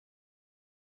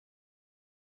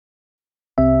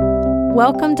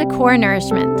Welcome to Core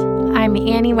Nourishment. I'm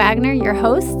Annie Wagner, your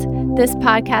host. This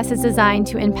podcast is designed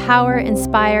to empower,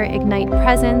 inspire, ignite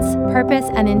presence, purpose,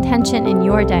 and intention in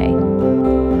your day.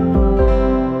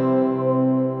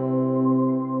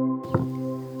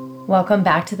 Welcome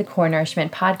back to the Core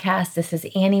Nourishment podcast. This is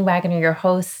Annie Wagner, your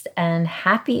host, and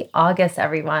happy August,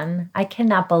 everyone. I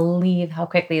cannot believe how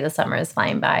quickly the summer is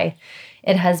flying by.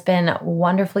 It has been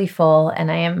wonderfully full, and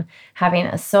I am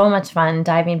having so much fun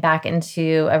diving back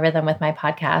into a rhythm with my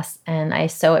podcast, and I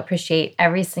so appreciate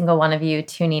every single one of you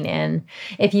tuning in.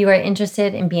 If you are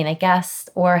interested in being a guest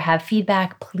or have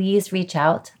feedback, please reach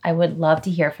out. I would love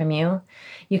to hear from you.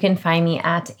 You can find me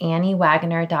at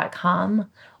anniewagner.com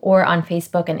or on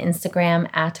Facebook and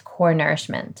Instagram at Core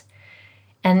Nourishment.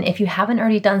 And if you haven't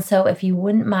already done so, if you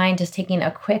wouldn't mind just taking a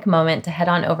quick moment to head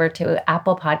on over to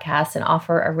Apple Podcasts and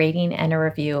offer a rating and a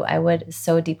review, I would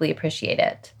so deeply appreciate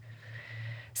it.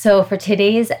 So for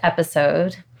today's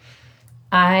episode,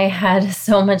 I had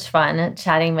so much fun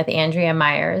chatting with Andrea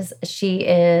Myers. She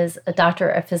is a doctor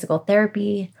of physical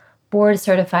therapy,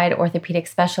 board-certified orthopedic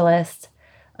specialist,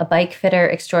 a bike fitter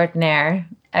extraordinaire,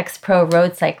 ex-pro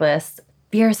road cyclist,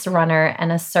 fierce runner,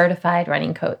 and a certified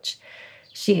running coach.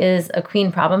 She is a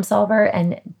queen problem solver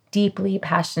and deeply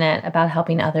passionate about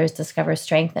helping others discover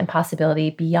strength and possibility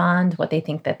beyond what they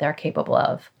think that they're capable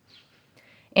of.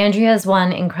 Andrea is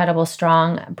one incredible,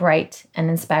 strong, bright, and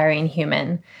inspiring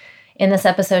human. In this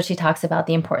episode, she talks about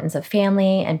the importance of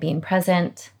family and being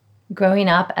present, growing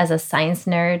up as a science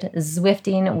nerd,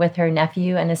 Zwifting with her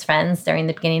nephew and his friends during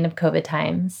the beginning of COVID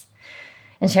times,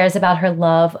 and shares about her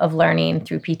love of learning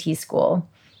through PT school.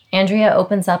 Andrea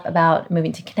opens up about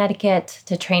moving to Connecticut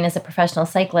to train as a professional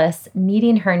cyclist,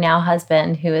 meeting her now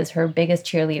husband, who is her biggest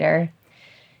cheerleader,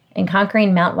 and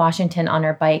conquering Mount Washington on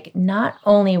her bike not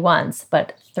only once,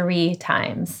 but 3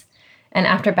 times, and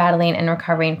after battling and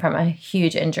recovering from a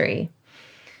huge injury.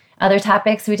 Other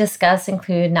topics we discuss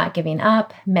include not giving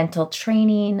up, mental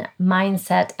training,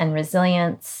 mindset, and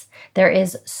resilience. There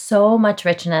is so much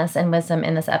richness and wisdom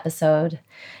in this episode.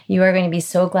 You are going to be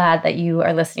so glad that you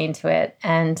are listening to it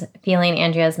and feeling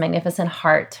Andrea's magnificent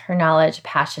heart, her knowledge,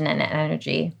 passion, and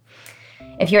energy.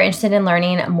 If you're interested in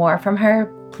learning more from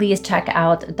her, please check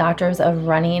out Doctors of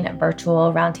Running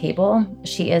Virtual Roundtable.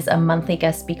 She is a monthly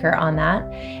guest speaker on that.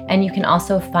 And you can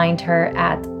also find her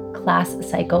at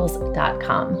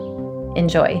classcycles.com.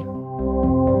 Enjoy.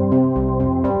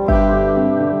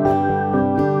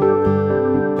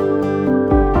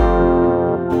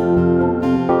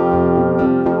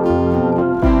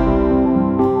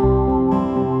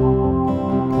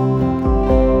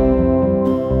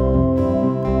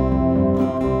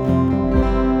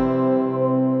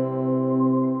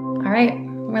 All right,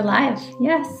 we're live.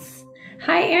 Yes.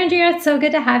 Hi, Andrea. It's so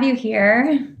good to have you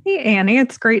here. Hey, Annie.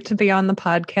 It's great to be on the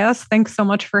podcast. Thanks so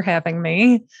much for having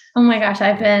me. Oh my gosh,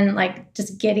 I've been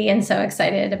just giddy and so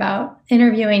excited about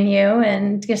interviewing you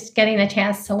and just getting a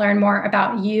chance to learn more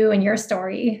about you and your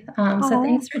story. So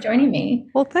thanks for joining me.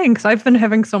 Well, thanks. I've been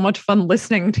having so much fun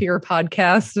listening to your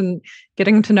podcast and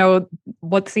getting to know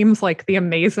what seems like the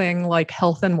amazing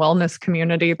health and wellness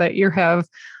community that you have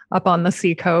up on the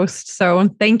Seacoast. So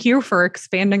thank you for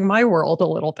expanding my world a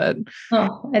little bit.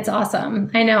 Oh, it's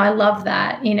awesome. I know. I love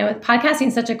that. Podcasting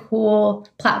is such a cool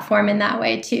platform in that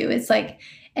way too. It's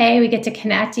we get to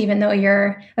connect even though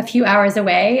you're a few hours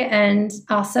away. And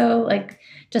also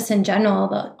just in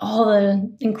general, all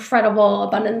the incredible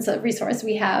abundance of resource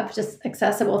we have just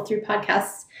accessible through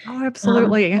podcasts. Oh,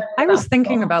 absolutely. I was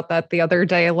thinking about that the other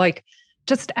day,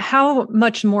 just how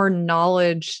much more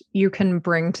knowledge you can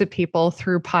bring to people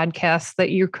through podcasts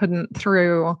that you couldn't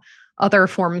through other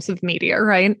forms of media,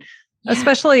 right? Yeah.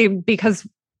 Especially because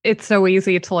it's so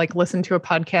easy to listen to a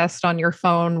podcast on your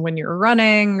phone when you're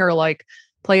running or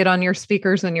play it on your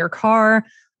speakers in your car.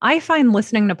 I find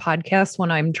listening to podcasts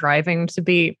when I'm driving to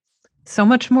be so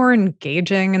much more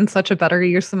engaging and such a better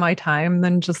use of my time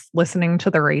than just listening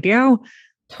to the radio.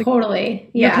 Totally.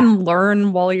 Yeah. You can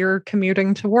learn while you're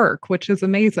commuting to work, which is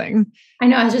amazing. I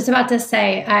know. I was just about to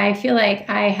say, I feel like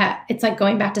it's like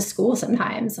going back to school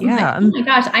sometimes. I'm oh my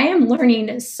gosh, I am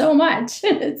learning so much.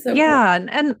 It's so cool.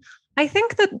 And I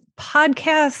think that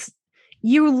podcasts,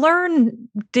 you learn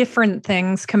different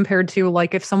things compared to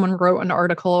if someone wrote an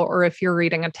article or if you're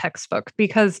reading a textbook,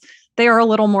 because they are a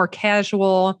little more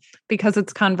casual, because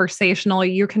it's conversational.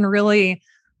 You can really,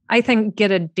 I think,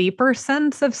 get a deeper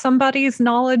sense of somebody's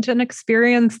knowledge and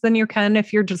experience than you can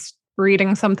if you're just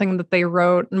reading something that they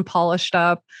wrote and polished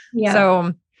up. Yeah.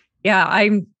 So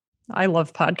I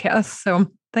love podcasts.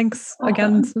 So thanks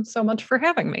again so much for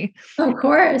having me. Of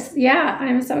course. Yeah.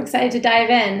 I'm so excited to dive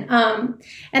in.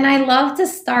 And I love to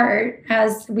start,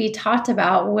 as we talked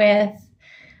about, with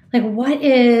like what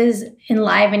is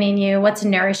enlivening you? What's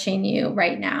nourishing you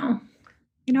right now?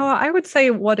 I would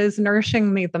say what is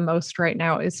nourishing me the most right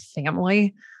now is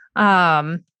family.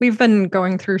 We've been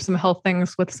going through some health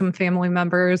things with some family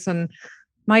members, and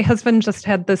my husband just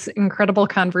had this incredible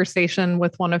conversation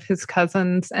with one of his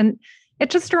cousins, and it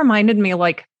just reminded me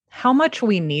like how much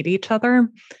we need each other.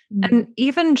 And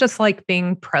even just like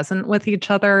being present with each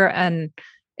other and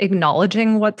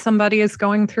acknowledging what somebody is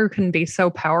going through can be so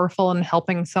powerful in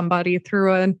helping somebody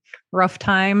through a rough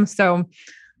time. So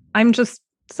I'm just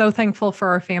so thankful for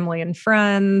our family and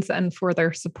friends and for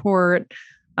their support.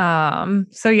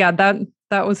 So yeah,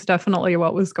 that was definitely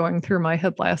what was going through my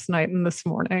head last night and this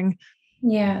morning.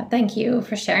 Yeah, thank you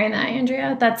for sharing that,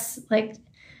 Andrea. That's like,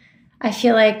 I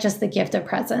feel like just the gift of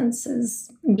presence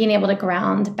is being able to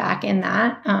ground back in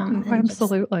that.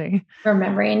 Absolutely.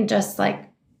 Remembering just like,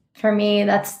 for me,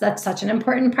 that's such an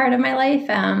important part of my life,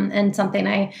 and something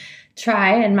I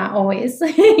try and not always,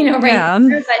 right? Yeah.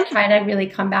 But I try to really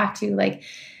come back to like,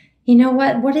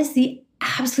 what is the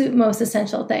absolute most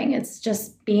essential thing? It's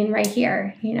just being right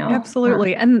here,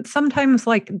 Absolutely. And sometimes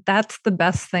like that's the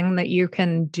best thing that you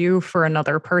can do for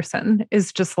another person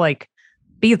is just like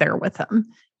be there with them.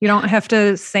 You don't have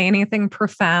to say anything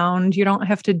profound. You don't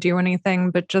have to do anything,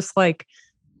 but just like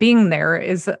being there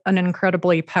is an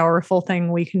incredibly powerful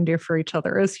thing we can do for each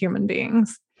other as human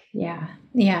beings. Yeah.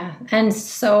 Yeah. And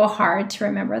so hard to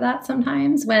remember that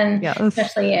sometimes when,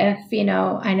 especially if,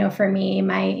 I know for me,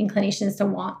 my inclination is to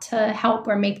want to help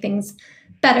or make things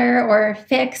better or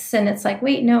fix. And it's like,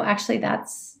 wait, no, actually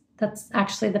that's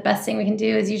actually the best thing we can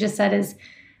do, as you just said, is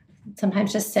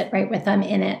sometimes just sit right with them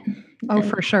in it. Oh,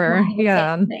 for sure.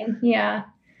 Yeah. Yeah.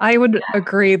 I would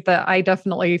agree that I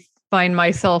definitely find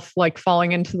myself like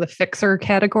falling into the fixer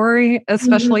category,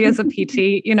 especially as a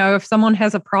PT. If someone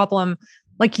has a problem,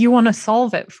 like you want to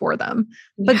solve it for them.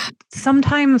 But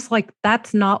sometimes like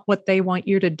that's not what they want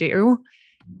you to do.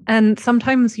 And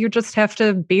sometimes you just have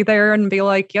to be there and be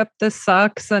like, yep, this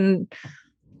sucks. And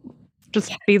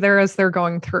just be there as they're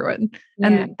going through it.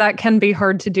 And that can be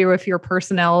hard to do if your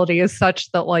personality is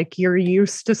such that like you're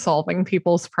used to solving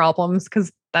people's problems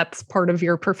because that's part of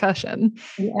your profession.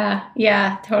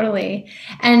 Yeah, totally.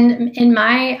 And in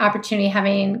my opportunity,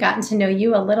 having gotten to know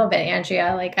you a little bit,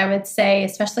 Andrea, like I would say,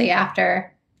 especially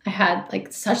after I had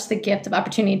like such the gift of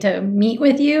opportunity to meet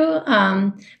with you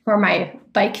for my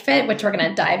bike fit, which we're going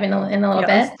to dive in a little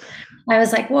bit. I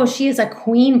was like, whoa, she is a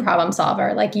queen problem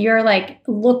solver. Like you're like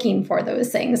looking for those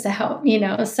things to help,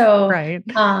 So right.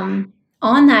 On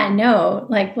that note,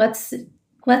 like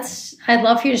I'd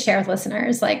love for you to share with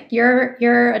listeners, like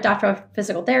you're a doctor of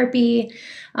physical therapy.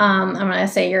 I'm going to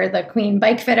say you're the queen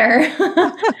bike fitter,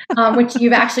 which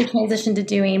you've actually transitioned to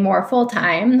doing more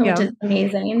full-time, which is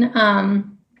amazing.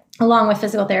 Along with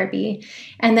physical therapy.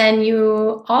 And then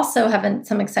you also have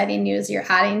some exciting news you're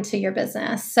adding to your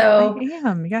business. So I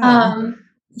am,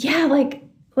 yeah.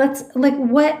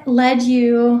 What led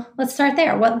you, let's start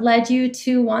there. What led you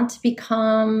to want to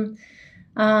become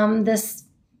this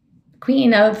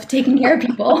queen of taking care of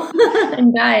people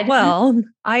and guide? Well,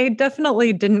 I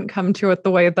definitely didn't come to it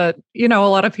the way that, a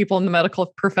lot of people in the medical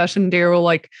profession do.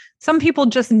 Like some people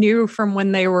just knew from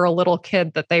when they were a little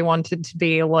kid that they wanted to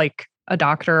be like a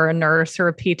doctor, a nurse, or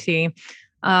a PT.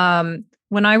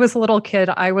 When I was a little kid,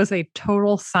 I was a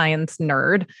total science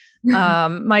nerd.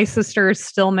 My sisters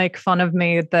still make fun of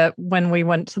me that when we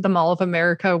went to the Mall of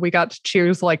America, we got to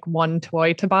choose like one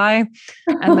toy to buy.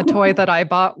 And the toy that I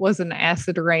bought was an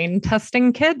acid rain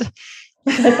testing kit.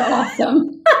 That's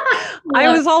awesome. I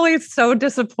was always so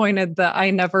disappointed that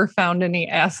I never found any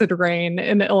acid rain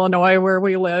in Illinois where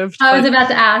we lived. I was about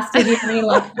to ask, did you have any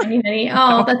luck finding any?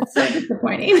 Oh, that's so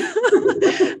disappointing.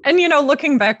 And,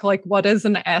 looking back, like what is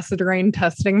an acid rain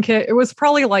testing kit? It was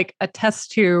probably like a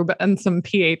test tube and some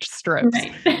pH strips.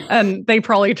 Right. And they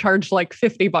probably charged like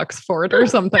 $50 for it or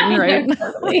something, right?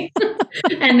 Totally.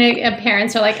 And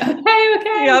parents are like,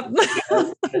 okay. Yep.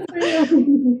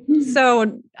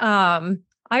 So,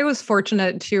 I was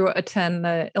fortunate to attend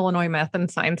the Illinois Math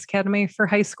and Science Academy for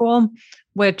high school,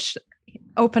 which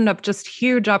opened up just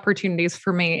huge opportunities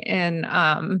for me in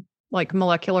like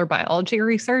molecular biology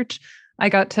research. I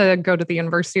got to go to the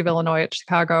University of Illinois at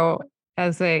Chicago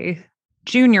as a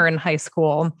junior in high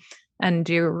school and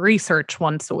do research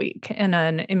once a week in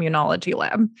an immunology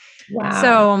lab. Wow.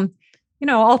 So,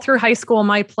 all through high school,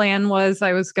 my plan was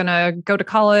I was going to go to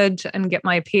college and get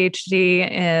my PhD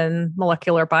in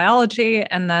molecular biology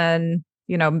and then,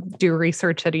 do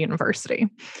research at a university.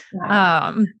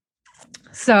 Wow.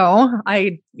 So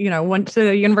I, went to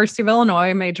the University of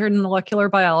Illinois, majored in molecular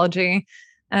biology,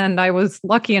 and I was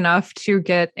lucky enough to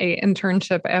get an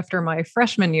internship after my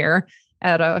freshman year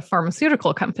at a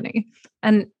pharmaceutical company.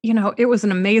 And, it was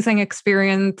an amazing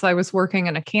experience. I was working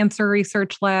in a cancer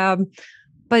research lab,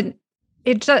 but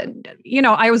it just,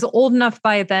 I was old enough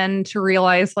by then to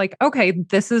realize like, okay,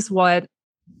 this is what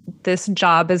this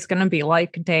job is going to be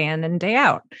like day in and day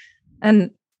out.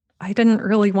 And I didn't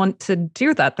really want to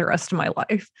do that the rest of my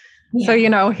life. Yeah.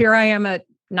 So, here I am at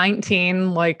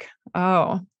 19, like,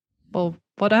 oh, well,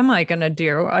 what am I going to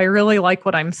do? I really like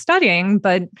what I'm studying,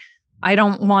 but I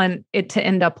don't want it to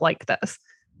end up like this.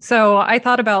 So I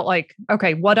thought about like,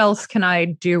 okay, what else can I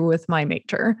do with my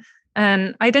major?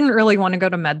 And I didn't really want to go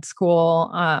to med school.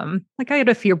 Like I had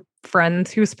a few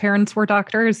friends whose parents were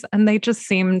doctors and they just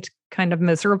seemed kind of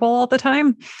miserable all the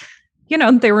time.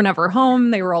 They were never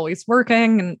home. They were always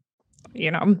working. And,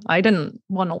 I didn't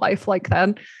want a life like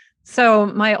that. So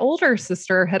my older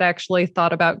sister had actually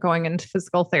thought about going into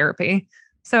physical therapy.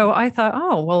 So I thought,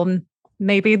 oh, well,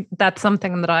 maybe that's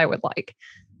something that I would like.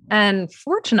 And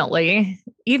fortunately,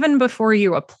 even before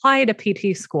you apply to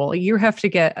PT school, you have to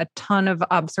get a ton of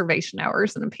observation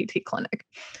hours in a PT clinic.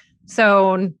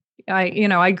 So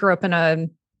I grew up in a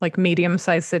like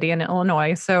medium-sized city in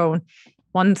Illinois. So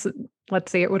once,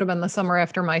 let's see, it would have been the summer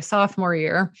after my sophomore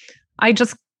year, I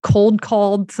just cold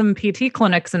called some PT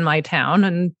clinics in my town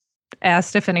and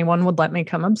asked if anyone would let me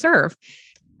come observe.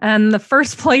 And the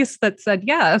first place that said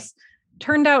yes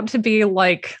turned out to be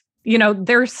like,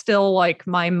 they're still like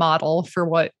my model for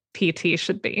what PT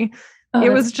should be.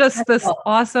 It was just this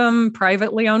awesome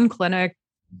privately owned clinic,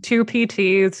 2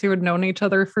 PTs who had known each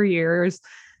other for years.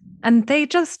 And they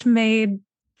just made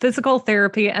physical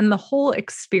therapy and the whole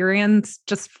experience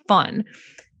just fun.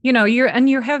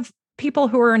 You have people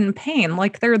who are in pain,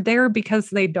 like they're there because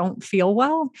they don't feel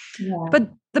well, but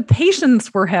the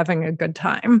patients were having a good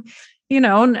time,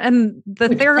 and the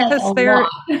therapist there,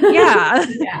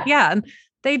 yeah.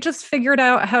 They just figured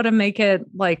out how to make it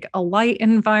like a light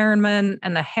environment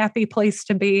and a happy place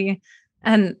to be.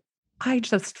 And I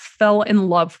just fell in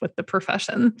love with the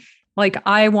profession. Like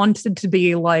I wanted to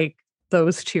be like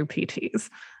those 2 PTs.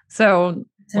 So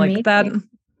like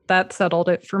that settled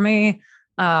it for me.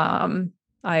 I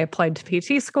applied to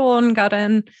PT school and got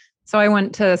in. So I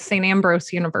went to St.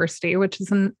 Ambrose University, which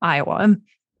is in Iowa.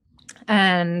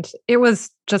 And it was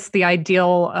just the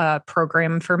ideal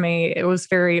program for me. It was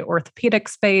very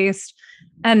orthopedics based.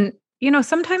 And,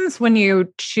 sometimes when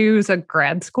you choose a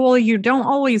grad school, you don't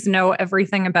always know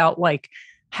everything about like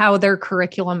how their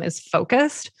curriculum is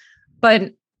focused.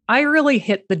 But I really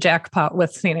hit the jackpot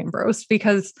with St. Ambrose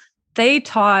because they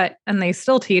taught and they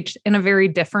still teach in a very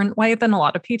different way than a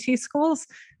lot of PT schools.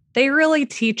 They really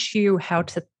teach you how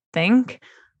to think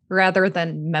rather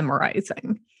than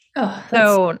memorizing.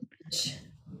 So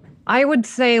I would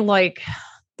say like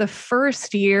the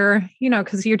first year,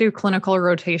 because you do clinical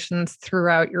rotations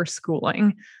throughout your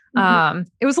schooling,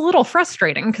 it was a little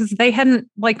frustrating because they hadn't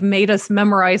like made us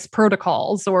memorize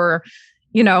protocols or,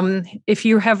 if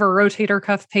you have a rotator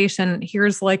cuff patient,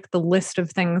 here's like the list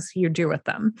of things you do with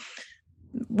them.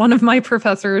 One of my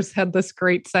professors had this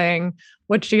great saying,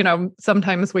 which,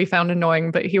 sometimes we found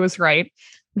annoying, but he was right.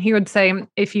 He would say,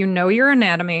 if you know your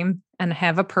anatomy and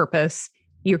have a purpose,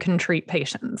 you can treat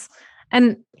patients.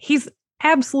 And he's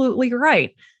absolutely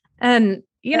right. And,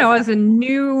 as a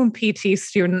new PT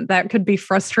student, that could be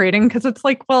frustrating because it's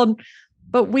like, well,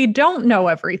 but we don't know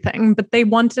everything, but they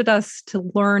wanted us to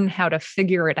learn how to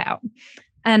figure it out.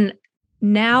 And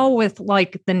now with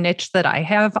like the niche that I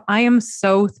have, I am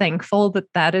so thankful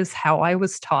that that is how I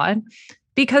was taught,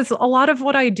 because a lot of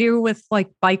what I do with like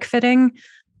bike fitting,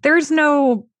 there's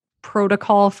no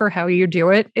protocol for how you do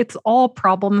it. It's all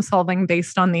problem solving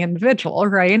based on the individual,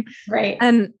 right? Right.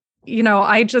 And,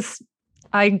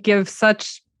 I give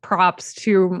such props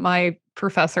to my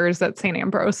professors at St.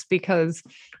 Ambrose because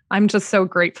I'm just so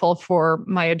grateful for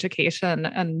my education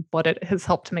and what it has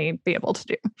helped me be able to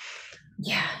do.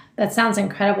 Yeah, that sounds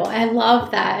incredible. I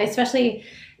love that, especially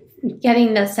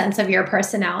getting the sense of your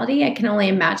personality. I can only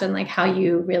imagine like how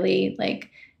you really like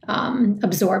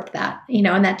absorbed that,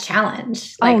 and that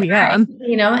challenge. Like, oh yeah.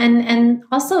 And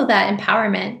also that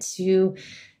empowerment to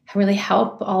really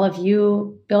help all of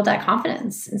you build that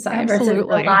confidence inside versus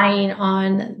relying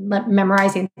on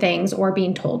memorizing things or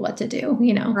being told what to do,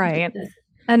 Right.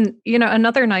 And,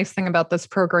 another nice thing about this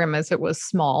program is it was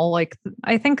small. Like,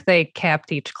 I think they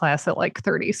capped each class at like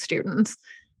 30 students.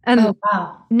 And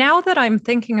now that I'm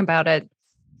thinking about it,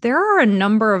 there are a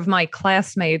number of my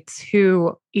classmates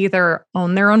who either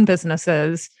own their own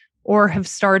businesses or have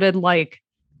started like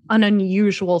an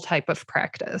unusual type of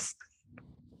practice.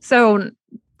 So,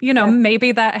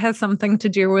 maybe that has something to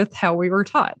do with how we were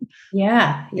taught.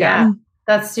 Yeah.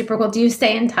 That's super cool. Do you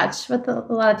stay in touch with a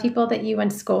lot of people that you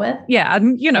went to school with? Yeah.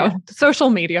 And, social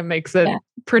media makes it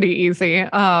pretty easy.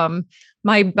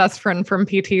 My best friend from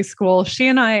PT school, she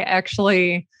and I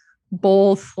actually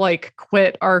both like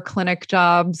quit our clinic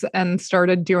jobs and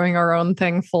started doing our own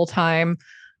thing full time,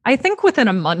 I think within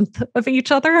a month of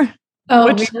each other. Oh,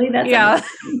 really? That's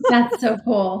amazing. That's so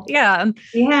cool. Yeah.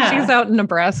 Yeah. She's out in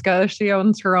Nebraska. She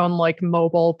owns her own like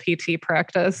mobile PT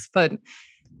practice, but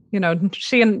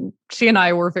she and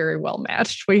I were very well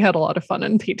matched. We had a lot of fun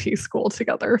in PT school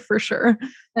together for sure.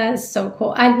 That is so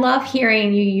cool. I love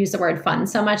hearing you use the word fun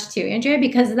so much too, Andrea,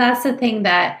 because that's the thing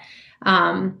that,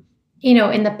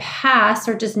 in the past,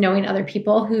 or just knowing other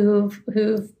people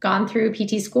who've gone through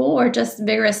PT school or just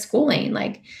vigorous schooling,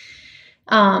 like,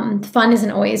 fun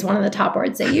isn't always one of the top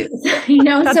words they use,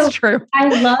 That's so true. I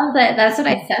love that. That's what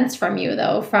I sense from you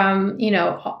though, from,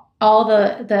 all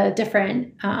the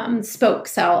different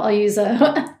spokes. So I'll use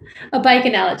a bike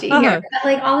analogy here, but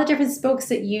like all the different spokes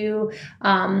that you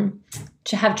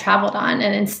have traveled on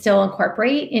and still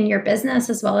incorporate in your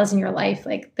business as well as in your life.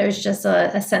 Like there's just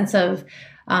a sense of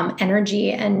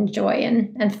energy and joy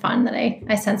and fun that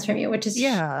I sense from you, which is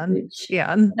huge.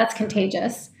 Yeah. That's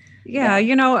contagious. Yeah.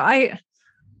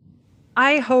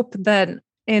 I hope that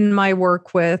in my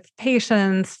work with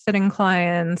patients, fitting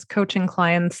clients, coaching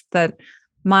clients, that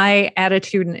my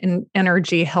attitude and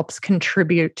energy helps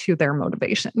contribute to their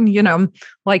motivation.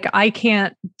 Like I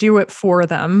can't do it for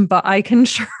them, but I can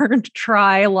sure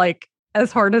try like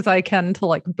as hard as I can to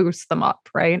like boost them up.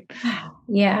 Right.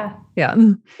 Yeah. Yeah.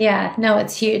 Yeah. No,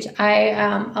 it's huge.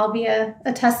 I'll be a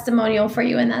testimonial for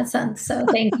you in that sense. So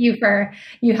thank you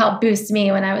you helped boost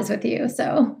me when I was with you.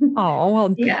 So. Oh,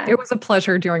 well, It was a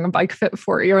pleasure doing a bike fit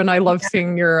for you. And I love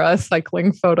seeing your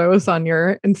cycling photos on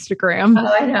your Instagram.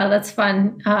 Oh, I know. That's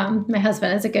fun. My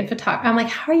husband is a good photographer. I'm like,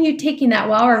 how are you taking that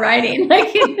while we're riding?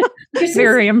 Like,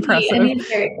 very impressive. And he's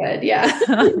very good. Yeah.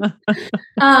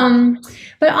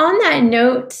 But on that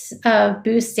note of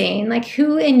boosting, like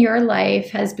who in your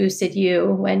life has boosted you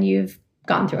when you've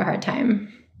gone through a hard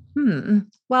time?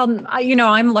 Well,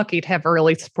 I'm lucky to have a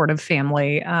really supportive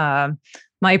family.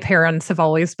 My parents have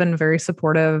always been very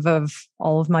supportive of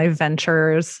all of my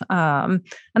ventures. And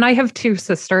I have two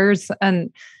sisters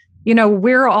and,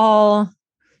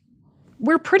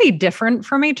 we're pretty different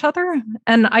from each other.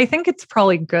 And I think it's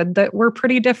probably good that we're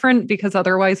pretty different because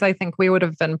otherwise I think we would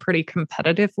have been pretty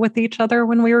competitive with each other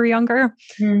when we were younger.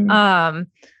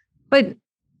 But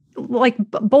like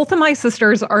both of my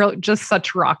sisters are just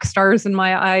such rock stars in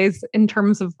my eyes in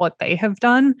terms of what they have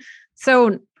done.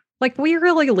 So like we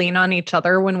really lean on each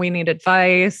other when we need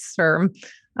advice or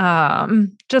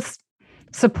just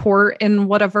support in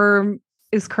whatever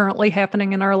is currently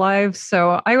happening in our lives.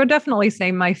 So I would definitely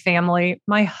say my family,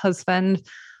 my husband.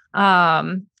 I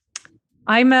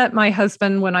met my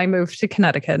husband when I moved to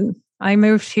Connecticut. I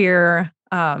moved here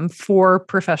for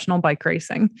professional bike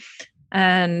racing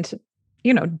and,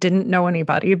 didn't know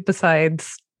anybody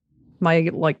besides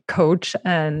my like coach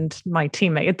and my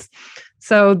teammates.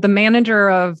 So the manager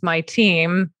of my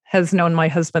team has known my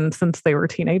husband since they were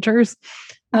teenagers.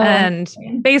 And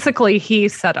basically he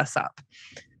set us up.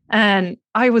 And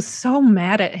I was so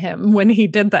mad at him when he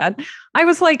did that. I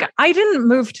was like, I didn't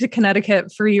move to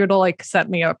Connecticut for you to like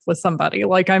set me up with somebody.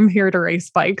 Like I'm here to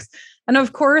race bikes. And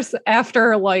of course,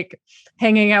 after like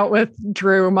hanging out with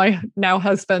Drew, my now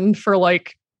husband, for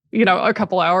like, a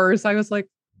couple hours, I was like,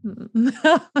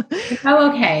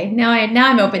 oh, okay. Now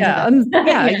I'm open to that.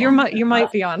 Yeah, you might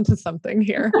be onto something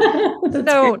here.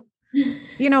 So,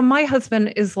 my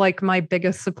husband is like my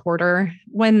biggest supporter.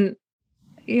 When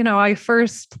I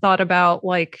first thought about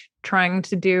like trying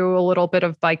to do a little bit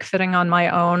of bike fitting on my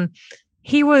own,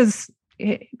 he was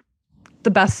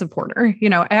the best supporter,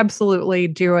 absolutely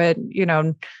do it.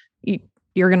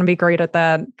 You're going to be great at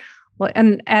that.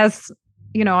 And as,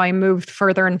 I moved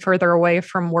further and further away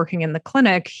from working in the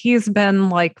clinic, he's been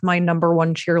like my number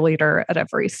one cheerleader at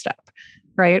every step.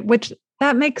 Right. Which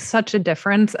that makes such a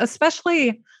difference,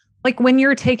 especially like when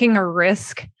you're taking a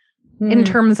risk in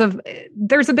terms of,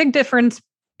 there's a big difference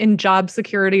in job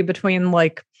security between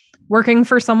like working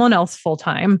for someone else full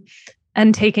time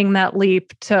and taking that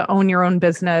leap to own your own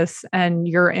business and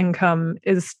your income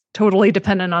is totally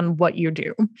dependent on what you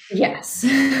do. Yes.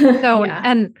 So,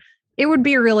 and it would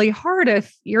be really hard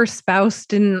if your spouse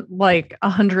didn't like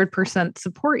 100%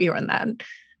 support you in that.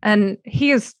 And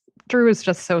Drew is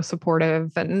just so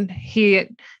supportive and he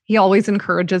always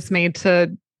encourages me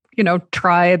to,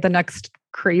 try the next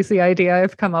crazy idea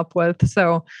I've come up with.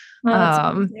 So,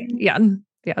 yeah.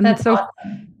 That's so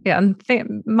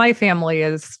awesome. My family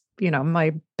is,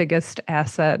 my biggest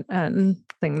asset and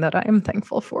thing that I am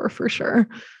thankful for sure.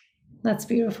 That's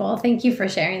beautiful. Thank you for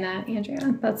sharing that,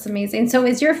 Andrea. That's amazing. So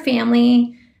do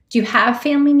you have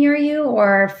family near you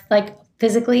or like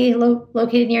physically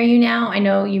located near you now? I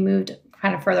know you moved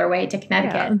kind of further away to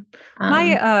Connecticut. Yeah.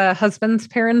 My husband's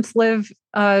parents live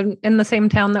in the same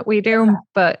town that we do,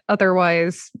 but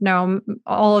otherwise, no,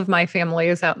 all of my family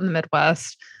is out in the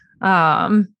Midwest.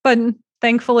 But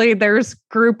thankfully, there's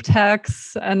group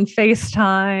texts and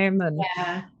FaceTime. And,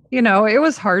 it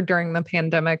was hard during the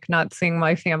pandemic not seeing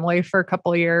my family for a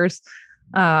couple of years.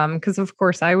 Because, of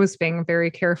course, I was being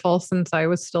very careful since I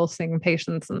was still seeing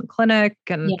patients in the clinic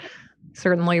and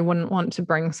certainly wouldn't want to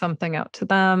bring something out to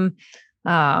them.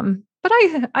 But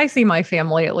I see my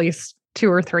family at least 2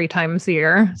 or 3 times a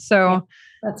year. So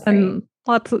that's great. And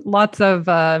lots of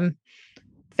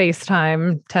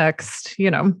FaceTime, text,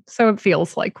 so it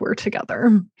feels like we're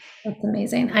together. That's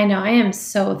amazing. I know. I am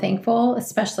so thankful,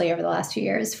 especially over the last few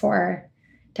years, for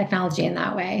technology in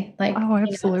that way. Like,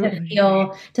 absolutely.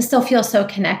 To still feel so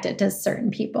connected to certain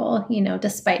people,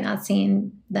 despite not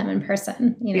seeing them in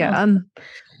person, Yeah.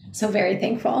 So very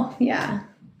thankful. Yeah.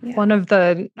 One of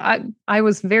I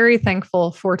was very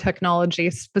thankful for technology,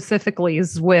 specifically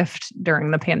Zwift during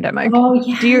the pandemic. Oh,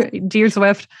 yeah. Do you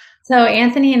Zwift? So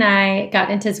Anthony and I got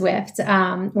into Zwift.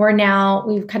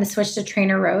 We've kind of switched to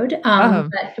Trainer Road.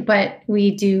 But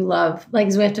we do love, like,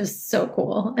 Zwift is so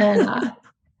cool and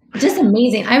just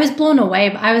amazing. I was blown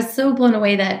away. I was so blown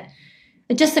away that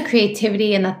just the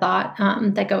creativity and the thought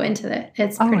that go into it.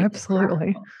 It's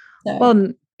absolutely. So.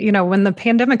 Well, when the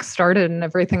pandemic started and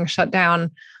everything shut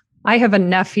down, I have a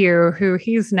nephew who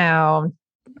he's now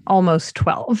almost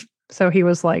 12. So he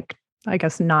was like, I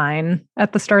guess 9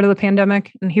 at the start of the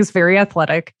pandemic, and he's very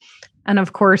athletic. And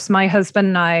of course, my husband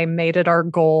and I made it our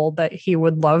goal that he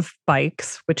would love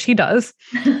bikes, which he does.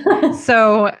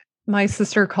 So my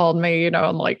sister called me, in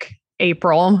like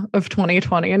April of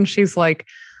 2020, and she's like,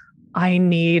 I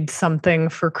need something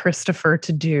for Christopher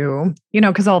to do,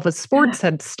 because all the sports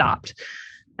had stopped.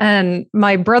 And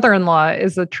my brother-in-law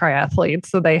is a triathlete,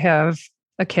 so they have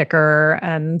a kicker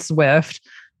and Zwift.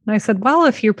 And I said, well,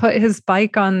 if you put his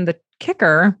bike on the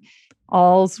kicker,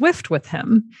 I'll Zwift with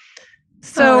him.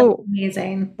 So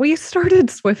amazing. We started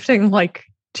Zwifting like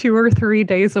 2 or 3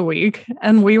 days a week,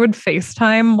 and we would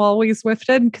FaceTime while we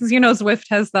Zwifted because, Zwift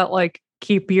has that like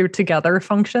keep you together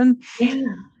function. Yeah.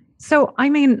 So, I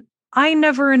mean, I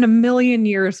never in a million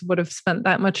years would have spent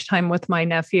that much time with my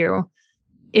nephew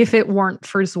if it weren't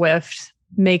for Zwift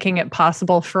making it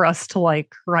possible for us to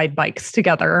like ride bikes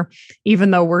together,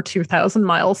 even though we're 2,000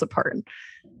 miles apart.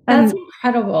 That's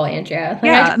incredible, Andrea.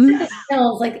 I just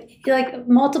feel like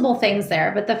multiple things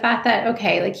there, but the fact that,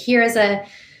 okay, like here is a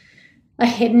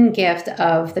hidden gift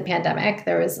of the pandemic.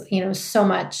 There was, so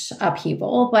much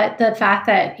upheaval, but the fact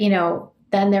that,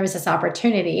 then there was this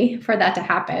opportunity for that to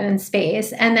happen in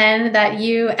space. And then that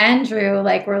you and Drew,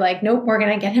 were like, nope, we're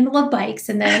going to get him to love bikes.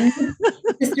 And then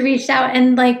just reached out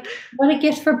and like, what a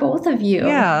gift for both of you.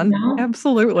 Yeah,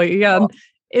 absolutely. Yeah. Cool.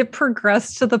 It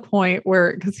progressed to the point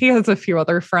where, because he has a few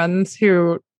other friends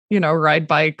who, ride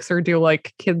bikes or do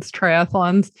like kids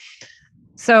triathlons.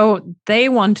 So they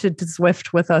wanted to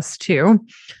Zwift with us too.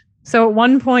 So at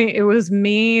one point it was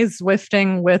me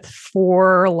Zwifting with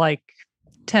 4 like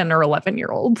 10 or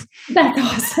 11-year-olds. That's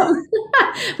awesome.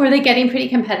 Were they getting pretty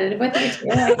competitive with you too?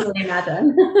 I can really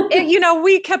imagine.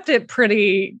 We kept it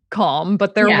pretty calm,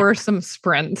 but there were some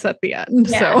sprints at the end.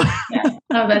 So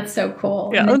Oh, that's so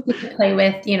cool. Yeah. And then you could play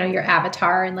with, your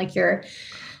avatar and like your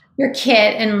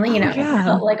kit and,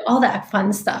 like all that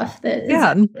fun stuff that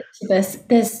is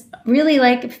this really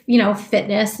like,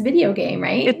 fitness video game,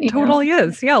 right? It totally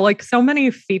is. Yeah. Like so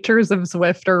many features of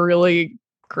Zwift are really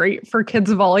great for kids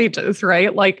of all ages,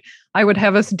 right? Like I would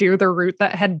have us do the route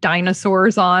that had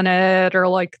dinosaurs on it, or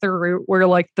like the route where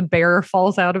like the bear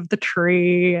falls out of the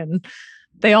tree, and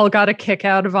they all got a kick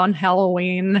out of on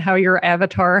Halloween, how your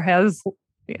avatar has,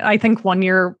 I think one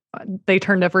year they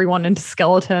turned everyone into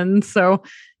skeletons. So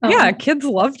kids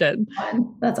loved it.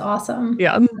 That's awesome.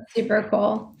 Yeah. That's super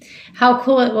cool. How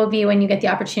cool it will be when you get the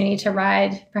opportunity to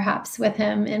ride perhaps with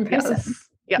him in person.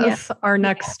 Yes. Our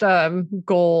next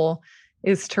goal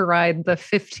is to ride the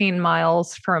 15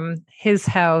 miles from his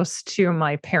house to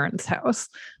my parents' house,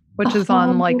 which is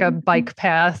on like a bike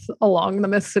path along the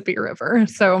Mississippi River.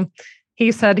 So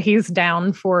he said he's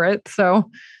down for it. So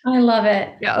I love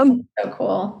it. Yeah. That's so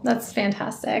cool. That's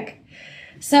fantastic.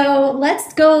 So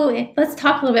let's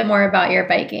talk a little bit more about your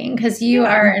biking, because you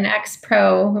are an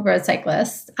ex-pro road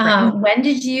cyclist. When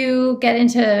did you get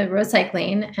into road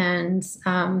cycling? And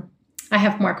I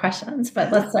have more questions,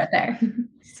 but let's start there.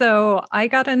 So I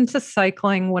got into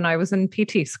cycling when I was in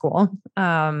PT school.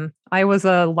 I was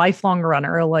a lifelong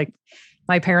runner. Like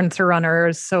my parents are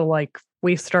runners. So like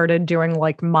we started doing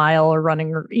like mile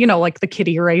running, you know, like the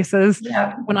kiddie races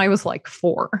when I was like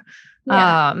 4.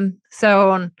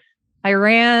 So I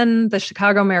ran the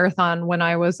Chicago Marathon when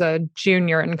I was a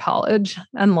junior in college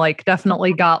and like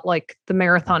definitely got like the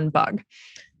marathon bug.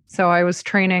 So I was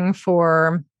training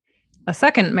for a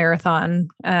second marathon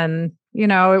and, you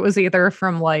know, it was either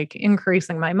from like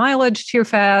increasing my mileage too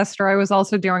fast, or I was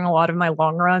also doing a lot of my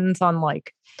long runs on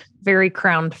like very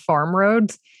crowned farm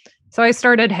roads. So I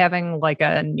started having like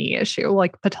a knee issue,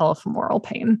 like patellofemoral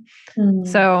pain.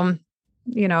 So,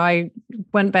 you know, I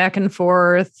went back and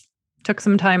forth, took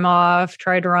some time off,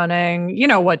 tried running, you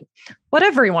know, what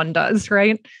everyone does,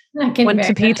 right? Went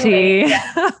to PT.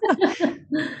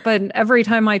 But every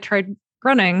time I tried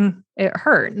running, it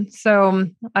hurt. So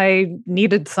I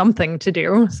needed something to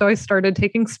do. So I started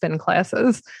taking spin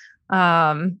classes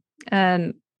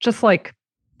and just like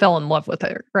fell in love with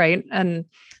it, right? And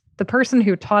the person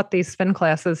who taught these spin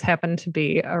classes happened to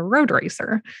be a road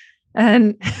racer.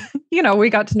 And, you know,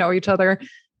 we got to know each other.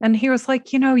 And he was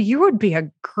like, you know, you would be a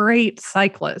great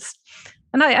cyclist.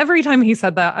 And every time he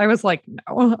said that, I was like,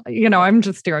 no, you know, I'm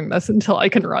just doing this until I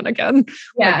can run again.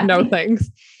 Like, no thanks.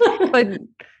 But,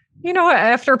 you know,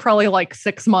 after probably like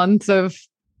 6 months of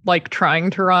like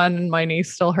trying to run and my knee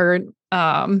still hurt,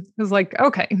 I was like,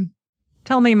 okay,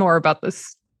 tell me more about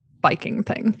this biking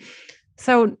thing.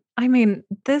 So, I mean,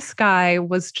 this guy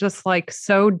was just like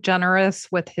so generous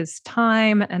with his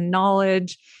time and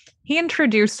knowledge. He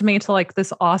introduced me to like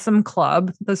this awesome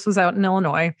club. This was out in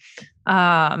Illinois.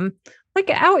 Like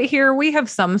out here, we have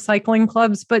some cycling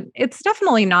clubs, but it's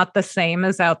definitely not the same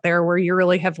as out there where you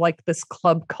really have like this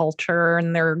club culture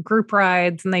and there are group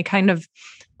rides and they kind of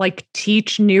like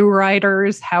teach new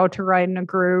riders how to ride in a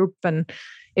group. And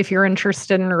if you're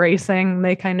interested in racing,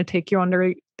 they kind of take you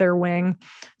under their wing.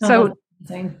 So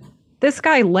this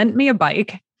guy lent me a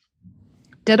bike,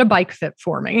 did a bike fit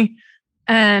for me,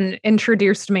 and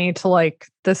introduced me to like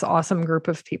this awesome group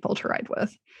of people to ride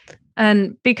with.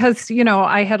 And because, you know,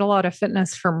 I had a lot of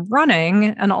fitness from running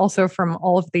and also from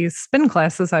all of these spin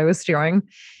classes I was doing,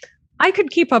 I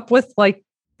could keep up with like,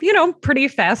 you know, pretty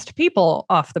fast people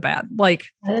off the bat. Like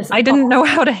I didn't know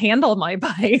how to handle my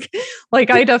bike. Like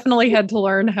I definitely had to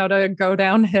learn how to go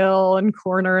downhill and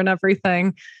corner and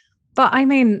everything. But I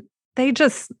mean, they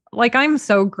just like, I'm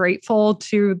so grateful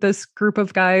to this group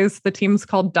of guys. The team's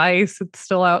called DICE. It's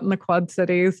still out in the Quad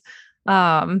Cities.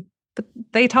 But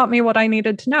they taught me what I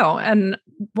needed to know. And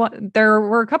there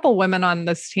were a couple women on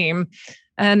this team,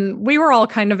 and we were all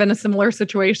kind of in a similar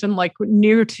situation, like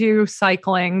new to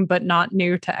cycling, but not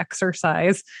new to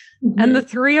exercise. And the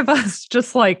three of us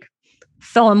just like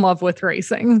fell in love with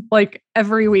racing, like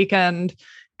every weekend,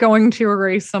 going to a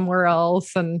race somewhere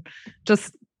else and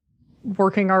just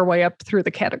working our way up through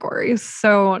the categories.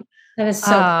 So that is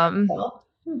so cool.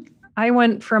 I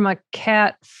went from a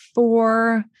Cat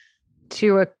 4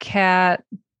 to a Cat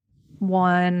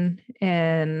 1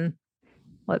 in,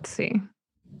 let's see,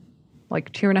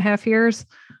 like 2.5 years.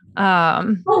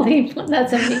 Holy,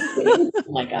 that's amazing. Oh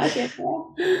my gosh.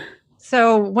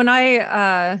 So when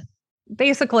I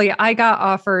basically I got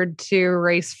offered to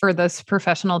race for this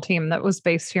professional team that was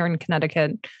based here in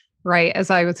Connecticut, right as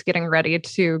I was getting ready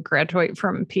to graduate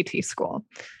from PT school.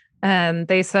 And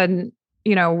they said,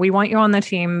 you know, we want you on the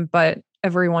team, but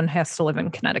everyone has to live in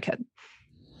Connecticut.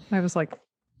 I was like,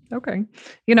 okay.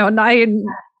 You know, and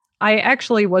I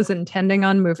actually was intending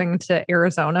on moving to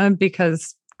Arizona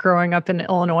because growing up in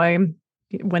Illinois,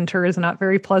 winter is not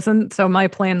very pleasant. So my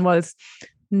plan was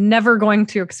never going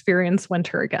to experience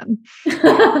winter again.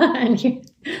 Yep.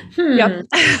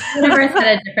 Universe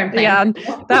had a different plan.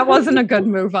 Yeah, that wasn't a good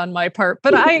move on my part.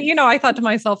 But I thought to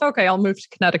myself, okay, I'll move to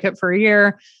Connecticut for a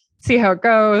year, see how it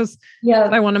goes. Yeah.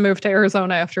 If I want to move to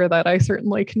Arizona after that, I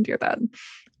certainly can do that.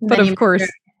 But of course,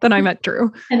 then I met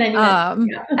Drew. And then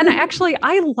and actually,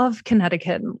 I love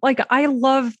Connecticut. Like, I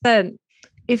love that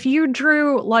if you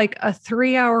drew like a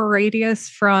 3-hour radius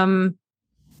from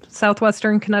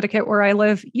Southwestern Connecticut, where I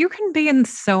live, you can be in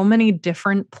so many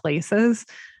different places.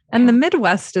 And the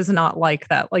Midwest is not like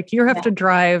that. Like you have to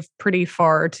drive pretty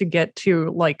far to get to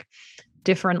like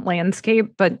different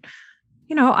landscape. But,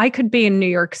 you know, I could be in New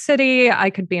York City.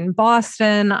 I could be in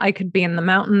Boston. I could be in the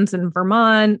mountains in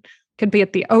Vermont, could be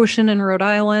at the ocean in Rhode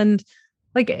Island.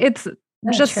 Like it's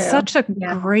just such a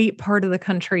great part of the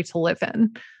country to live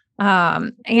in.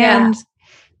 And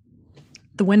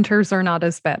the winters are not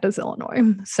as bad as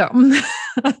Illinois. So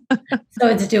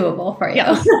it's doable for you.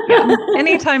 Yes. Yeah.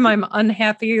 Anytime I'm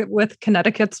unhappy with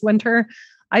Connecticut's winter,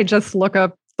 I just look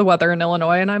up the weather in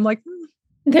Illinois and I'm like,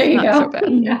 There you Not go. so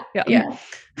bad. Yeah.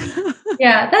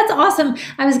 Yeah, that's awesome.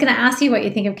 I was going to ask you what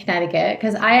you think of Connecticut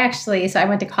because I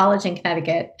went to college in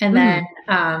Connecticut and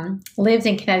then lived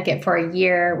in Connecticut for a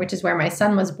year, which is where my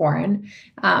son was born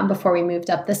before we moved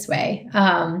up this way.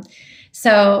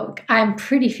 So I'm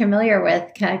pretty familiar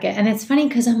with Connecticut. And it's funny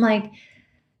because I'm like,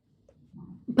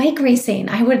 bike racing,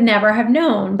 I would never have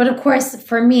known. But of course,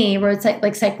 for me,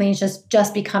 like cycling is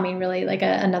just becoming really like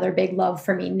another big love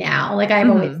for me now. Like I've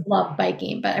always loved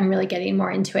biking, but I'm really getting more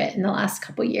into it in the last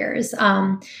couple of years.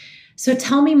 So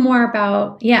tell me more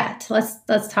about,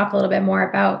 let's talk a little bit more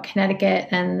about Connecticut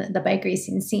and the bike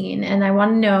racing scene. And I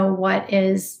want to know what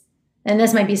is, and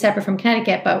this might be separate from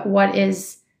Connecticut, but what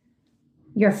is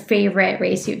your favorite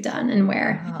race you've done and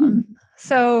where?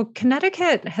 So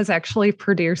Connecticut has actually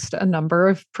produced a number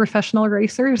of professional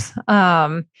racers.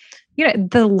 The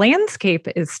landscape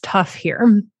is tough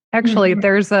here. Actually,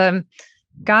 there's a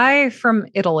guy from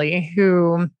Italy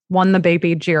who won the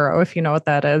Baby Giro, if you know what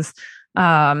that is.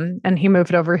 And he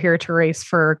moved over here to race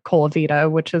for Colavita,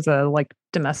 which is a like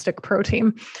domestic pro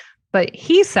team. But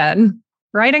he said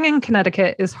riding in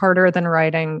Connecticut is harder than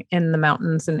riding in the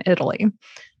mountains in Italy.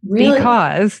 Really?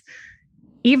 Because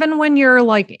even when you're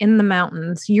like in the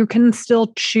mountains, you can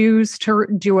still choose to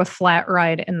do a flat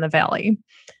ride in the valley.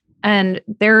 And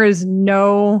there is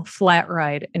no flat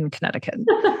ride in Connecticut.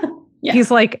 He's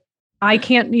like, I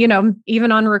can't,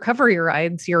 even on recovery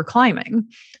rides, you're climbing.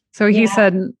 So he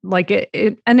said like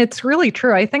it, and it's really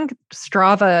true. I think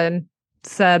Strava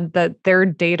said that their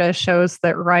data shows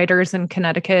that riders in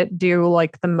Connecticut do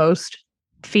like the most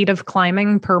feet of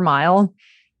climbing per mile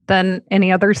than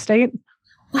any other state.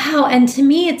 Wow. And to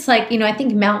me, it's like, I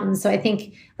think mountains. So I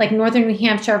think like Northern New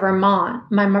Hampshire, Vermont,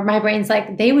 my brain's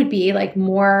like, they would be like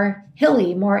more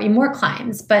hilly, more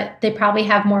climbs, but they probably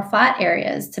have more flat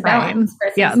areas to balance.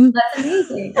 Right. That's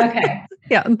amazing. Okay.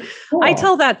 Cool. I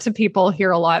tell that to people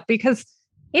here a lot because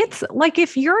it's like,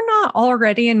 if you're not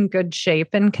already in good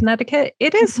shape in Connecticut,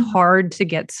 it is hard to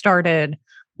get started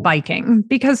biking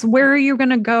because where are you going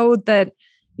to go that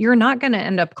you're not going to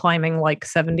end up climbing like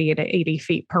 70 to 80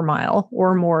 feet per mile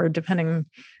or more, depending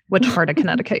which part of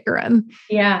Connecticut you're in.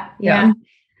 Yeah.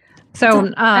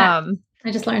 So I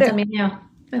just learned something new.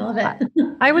 I love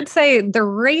it. I would say the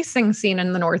racing scene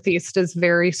in the Northeast is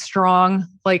very strong.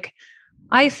 Like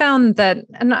I found that,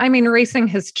 and I mean, racing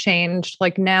has changed.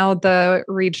 Like now the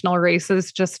regional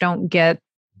races just don't get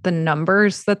the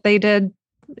numbers that they did,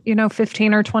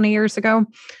 15 or 20 years ago.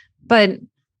 But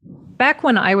back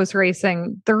when I was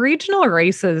racing, the regional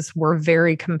races were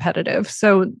very competitive.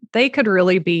 So they could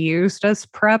really be used as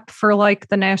prep for like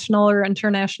the national or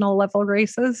international level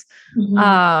races.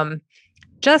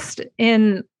 Just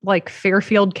in like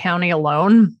Fairfield County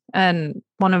alone, and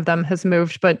one of them has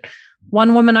moved, but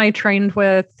one woman I trained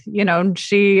with,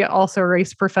 she also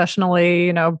raced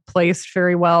professionally, placed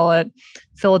very well at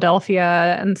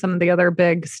Philadelphia and some of the other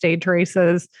big stage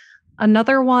races.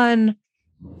 Another one,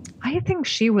 I think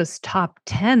she was top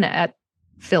 10 at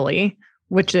Philly,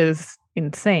 which is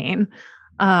insane.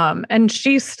 And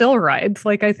she still rides.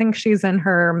 Like, I think she's in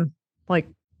her like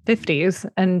 50s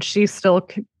and she still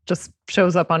just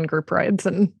shows up on group rides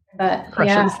and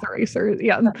crushes the racers.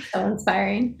 Yeah. That's so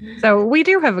inspiring. So we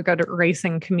do have a good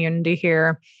racing community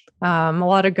here. A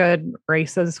lot of good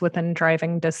races within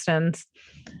driving distance.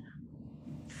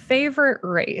 Favorite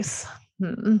race?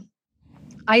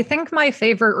 I think my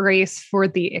favorite race for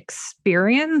the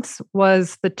experience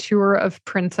was the tour of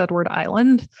Prince Edward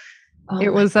Island.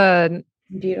 It was a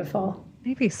beautiful,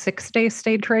 maybe 6-day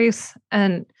stage race,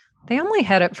 and they only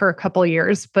had it for a couple of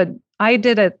years, but I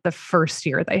did it the first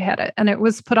year they had it, and it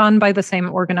was put on by the same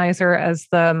organizer as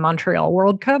the Montreal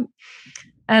World Cup.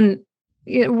 And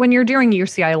when you're doing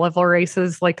UCI level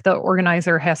races, like the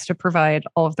organizer has to provide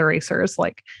all of the racers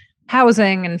like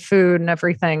housing and food and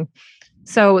everything.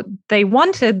 So they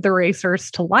wanted the racers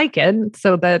to like it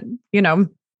so that,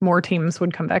 more teams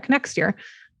would come back next year.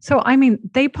 So, I mean,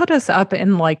 they put us up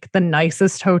in like the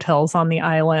nicest hotels on the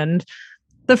island.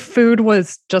 The food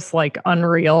was just like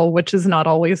unreal, which is not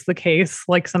always the case.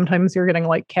 Like sometimes you're getting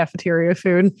like cafeteria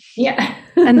food. Yeah.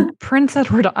 And Prince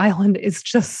Edward Island is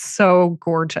just so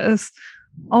gorgeous.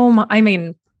 Oh my, I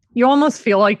mean, you almost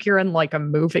feel like you're in like a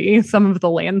movie, some of the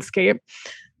landscape.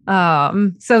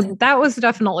 So that was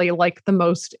definitely like the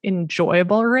most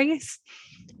enjoyable race.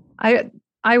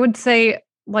 I would say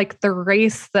like the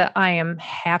race that I am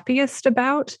happiest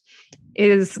about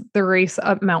is the race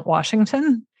up Mount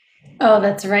Washington. Oh,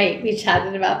 that's right. We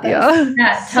chatted about this.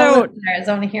 Tell listeners,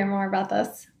 I want to hear more about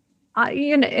this.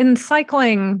 In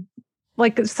cycling,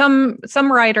 like some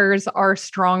riders are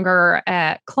stronger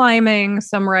at climbing,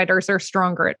 some riders are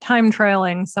stronger at time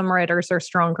trialing, some riders are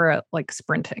stronger at like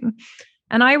sprinting.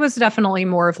 And I was definitely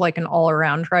more of like an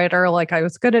all-around rider. Like I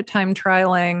was good at time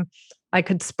trialing. I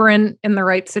could sprint in the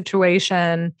right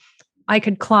situation. I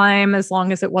could climb as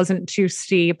long as it wasn't too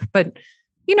steep. But,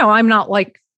 I'm not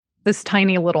like this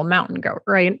tiny little mountain goat,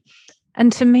 right?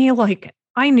 And to me, like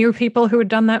I knew people who had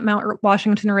done that Mount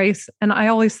Washington race. And I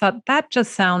always thought that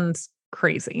just sounds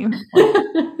crazy. Like,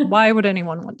 why would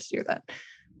anyone want to do that?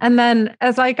 And then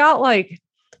as I got like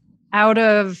out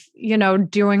of,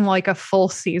 doing like a full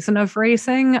season of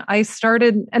racing, I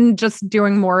started and just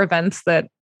doing more events that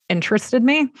interested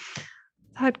me.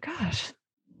 I thought, gosh,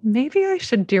 maybe I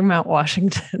should do Mount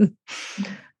Washington.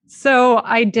 So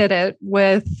I did it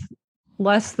with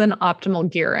less than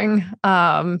optimal gearing.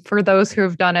 For those who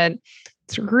have done it,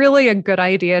 it's really a good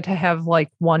idea to have like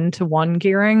 1-to-1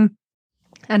 gearing.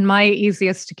 And my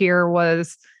easiest gear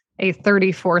was a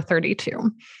 34-32.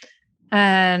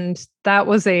 And that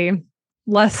was a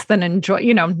less than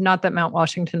not that Mount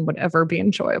Washington would ever be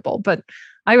enjoyable, but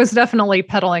I was definitely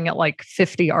pedaling at like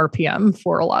 50 RPM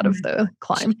for a lot of the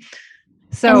climb.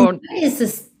 So what is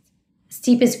the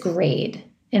steepest grade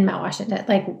in Mount Washington?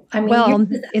 Like, I mean,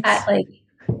 it's at like,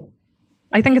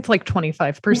 I think it's like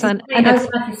 25%. And I was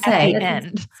about to say, at the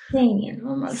end. Insane.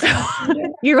 Oh my God.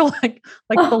 You're like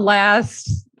the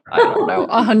last, I don't know,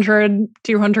 100,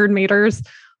 200 meters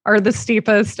are the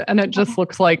steepest, and it just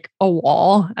looks like a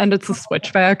wall, and it's a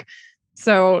switchback.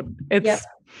 So it's,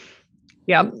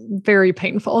 very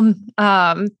painful.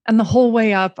 And the whole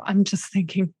way up, I'm just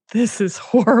thinking, this is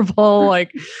horrible.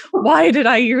 Like, why did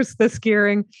I use this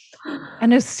gearing?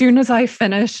 And as soon as I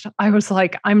finished, I was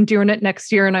like, I'm doing it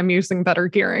next year and I'm using better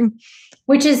gearing.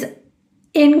 Which is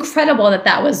incredible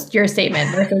that was your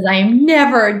statement versus I'm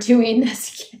never doing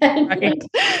this again. Right.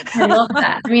 I love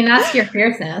that. I mean, that's your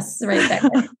fierceness right there.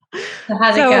 So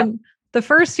how'd it go? The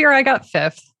first year I got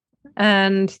 5th.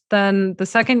 And then the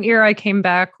second year I came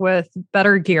back with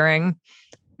better gearing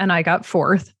and I got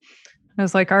 4th. I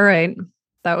was like, all right,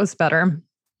 that was better.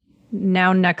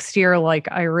 Now next year, like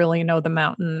I really know the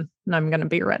mountain and I'm going to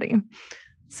be ready.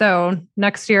 So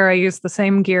next year I used the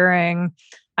same gearing.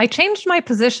 I changed my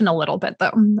position a little bit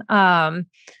though.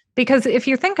 Because if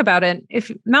you think about it,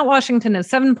 if Mount Washington is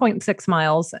 7.6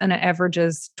 miles and it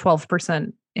averages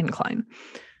 12% incline.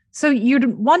 So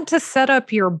you'd want to set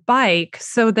up your bike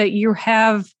so that you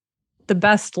have the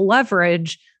best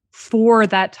leverage for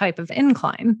that type of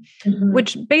incline,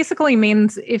 which basically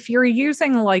means if you're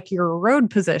using like your road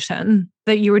position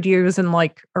that you would use in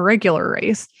like a regular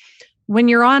race, when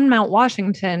you're on Mount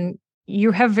Washington,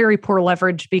 you have very poor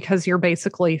leverage because you're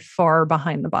basically far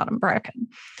behind the bottom bracket.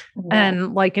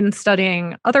 And like in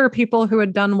studying other people who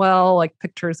had done well, like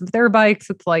pictures of their bikes,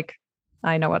 it's like,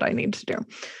 I know what I need to do.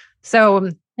 So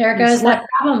there goes that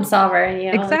problem solver.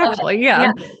 Exactly.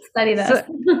 Yeah. Study this.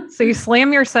 So you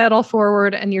slam your saddle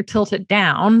forward and you tilt it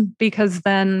down, because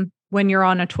then when you're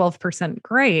on a 12%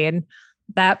 grade,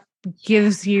 that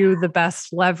gives you the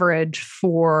best leverage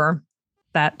for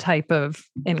that type of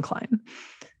incline.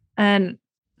 And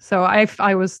so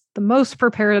I was the most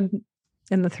prepared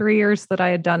in the 3 years that I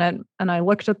had done it. And I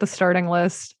looked at the starting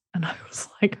list and I was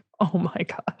like, oh my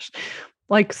gosh,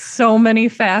 like so many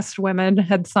fast women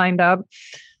had signed up.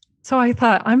 So I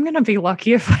thought, I'm going to be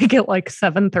lucky if I get like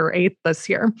 7th or 8th this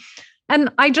year. And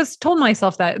I just told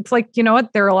myself that. It's like, you know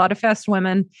what? There are a lot of fast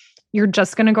women. You're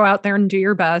just going to go out there and do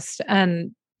your best.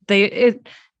 And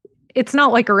it's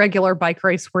not like a regular bike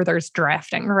race where there's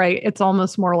drafting, right? It's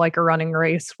almost more like a running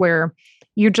race where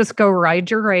you just go ride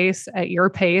your race at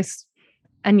your pace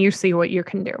and you see what you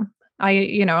can do.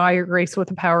 I race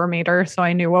with a power meter, so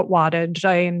I knew what wattage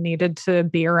I needed to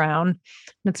be around. And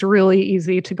it's really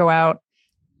easy to go out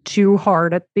too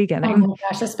hard at the beginning. Oh my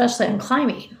gosh, especially in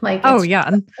climbing. Like,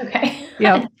 okay.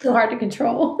 Yeah. It's so hard to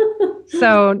control.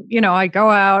 So, I go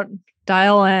out,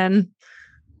 dial in,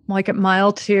 like at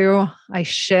mile 2, I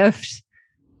shift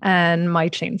and my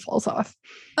chain falls off.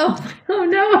 Oh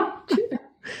no.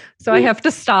 So I have to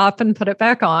stop and put it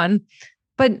back on.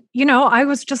 But, I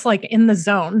was just like in the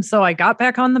zone. So I got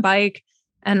back on the bike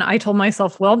and I told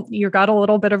myself, well, you got a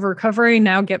little bit of recovery.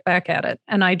 Now get back at it.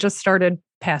 And I just started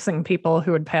passing people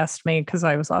who had passed me because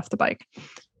I was off the bike.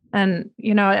 And,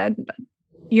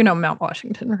 Mount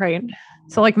Washington, right?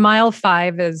 So like mile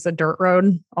 5 is a dirt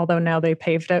road, although now they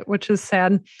paved it, which is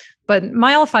sad. But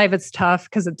mile 5 is tough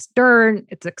because it's dirt,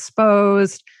 it's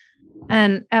exposed.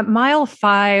 And at mile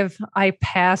 5, I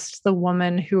passed the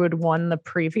woman who had won the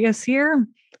previous year.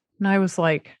 And I was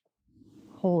like,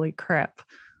 holy crap.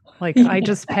 Like I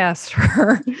just passed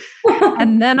her.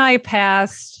 And then I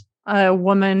passed a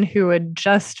woman who had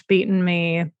just beaten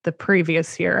me the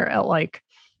previous year at like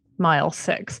mile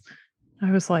 6.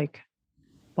 I was like,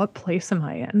 what place am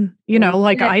I in? You know,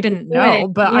 like I didn't know,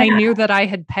 but I knew that I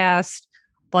had passed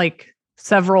like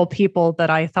several people that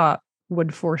I thought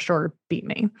would for sure beat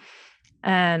me.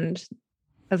 And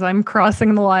as I'm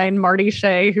crossing the line, Marty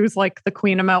Shea, who's like the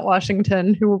queen of Mount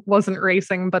Washington, who wasn't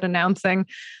racing but announcing,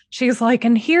 she's like,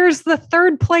 and here's the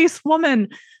 3rd place woman.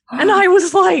 And I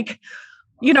was like,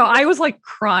 you know, I was like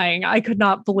crying. I could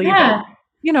not believe it.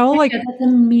 You know, like that's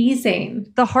amazing.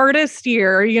 The hardest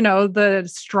year, you know, the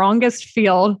strongest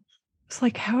field. It's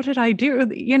like, how did I do?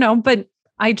 You know, but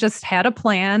I just had a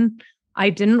plan.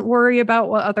 I didn't worry about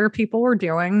what other people were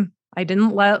doing. I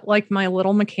didn't let like my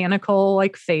little mechanical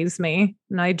like phase me.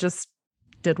 And I just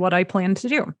did what I planned to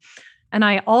do. And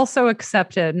I also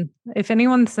accepted, if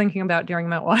anyone's thinking about doing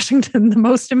Mount Washington, the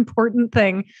most important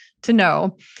thing to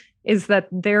know is that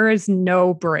there is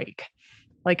no break.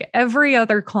 Like every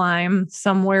other climb,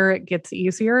 somewhere it gets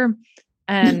easier,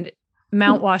 and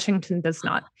Mount Washington does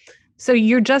not. So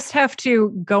you just have to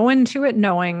go into it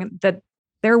knowing that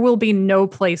there will be no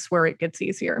place where it gets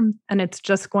easier. And it's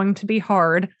just going to be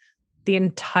hard the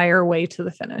entire way to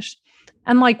the finish.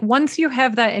 And like, once you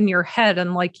have that in your head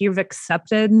and like you've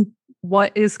accepted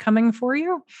what is coming for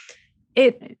you,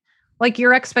 it like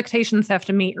your expectations have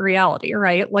to meet reality,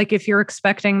 right? Like if you're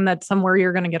expecting that somewhere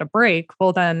you're going to get a break,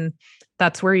 well, then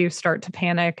that's where you start to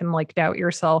panic and like doubt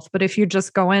yourself. But if you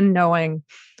just go in knowing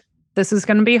this is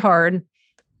going to be hard,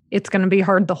 it's going to be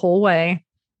hard the whole way,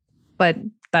 but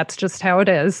that's just how it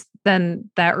is, then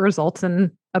that results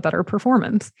in a better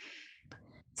performance.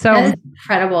 So that is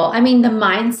incredible. I mean, the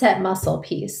mindset muscle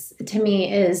piece to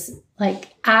me is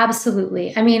like,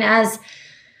 absolutely. I mean, as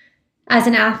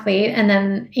an athlete, and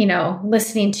then, you know,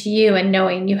 listening to you and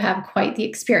knowing you have quite the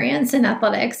experience in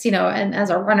athletics, you know, and as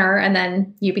a runner, and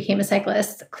then you became a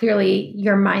cyclist, clearly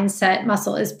your mindset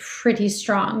muscle is pretty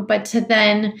strong. But to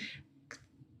then,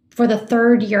 for the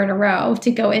 3rd year in a row,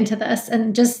 to go into this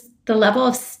and just the level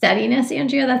of steadiness,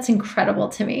 Andrea, that's incredible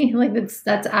to me. Like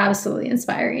that's absolutely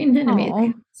inspiring and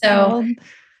amazing. So,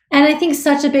 and I think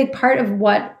such a big part of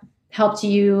what helped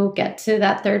you get to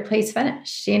that 3rd place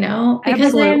finish, you know, because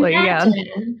absolutely,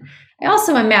 I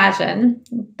also imagine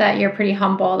that you're pretty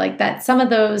humble, like that some of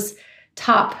those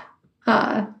top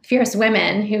fierce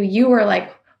women who you were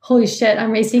like, holy shit,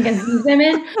 I'm racing against these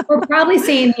women, we're probably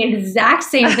saying the exact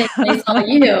same thing they saw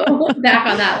you back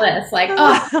on that list. Like,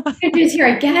 oh, she's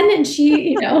here again. And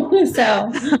she, you know,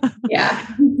 so yeah.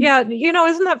 Yeah. You know,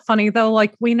 isn't that funny though?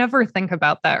 Like we never think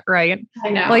about that, right? I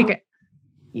know. Like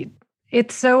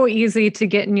it's so easy to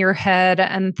get in your head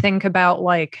and think about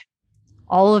like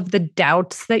all of the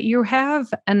doubts that you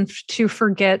have and to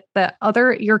forget that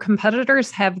your competitors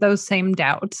have those same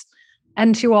doubts.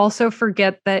 And to also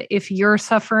forget that if you're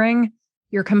suffering,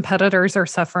 your competitors are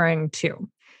suffering too.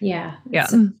 Yeah. Yeah.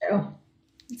 So true.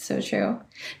 It's so true.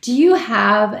 Do you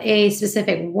have a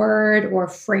specific word or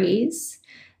phrase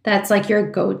that's like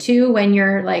your go-to when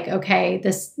you're like, okay,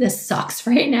 this sucks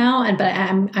right now, but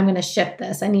I'm going to shift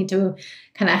this. I need to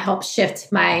kind of help shift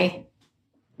my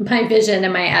vision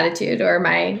and my attitude or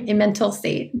my mental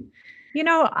state? You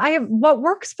know, what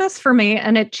works best for me,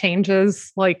 and it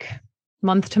changes like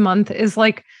month to month, is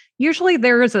like usually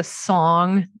there is a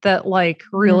song that like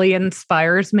really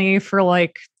inspires me for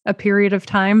like a period of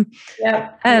time.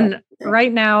 Yeah. And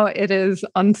right now it is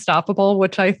Unstoppable,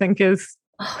 which I think is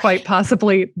quite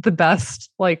possibly the best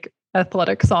like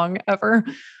athletic song ever.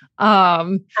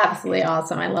 Absolutely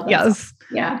awesome. I love that. Yes. Song.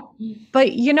 Yeah.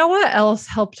 But you know what else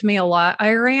helped me a lot?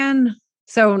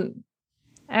 So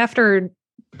after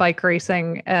bike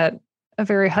racing at a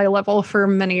very high level for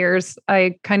many years,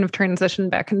 I kind of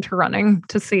transitioned back into running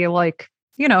to see like,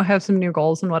 you know, have some new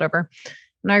goals and whatever.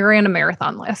 And I ran a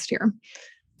marathon last year.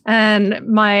 And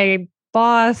my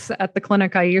boss at the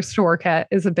clinic I used to work at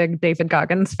is a big David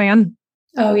Goggins fan.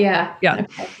 Oh, yeah. Yeah.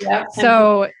 Okay. Yeah.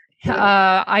 So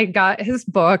I got his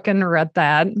book and read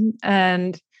that.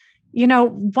 And, you know,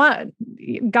 what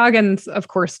Goggins, of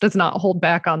course, does not hold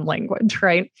back on language,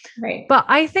 right? Right. But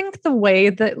I think the way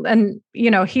that, and, you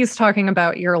know, he's talking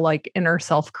about your like inner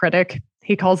self-critic.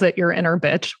 He calls it your inner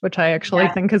bitch, which I actually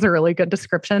think is a really good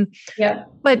description. Yeah.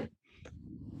 But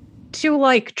to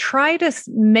like try to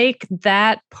make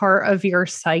that part of your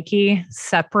psyche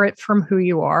separate from who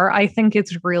you are, I think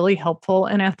it's really helpful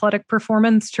in athletic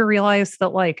performance to realize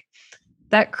that like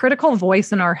that critical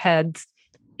voice in our heads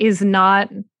is not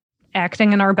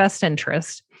acting in our best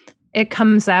interest. It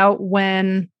comes out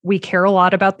when we care a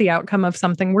lot about the outcome of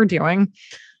something we're doing,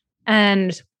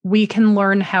 and we can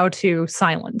learn how to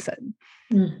silence it.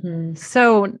 Mm-hmm.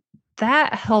 So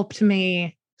that helped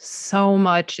me so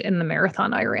much in the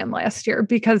marathon I ran last year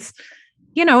because,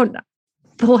 the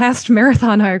last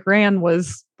marathon I ran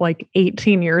was like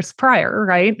 18 years prior,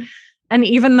 right? And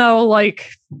even though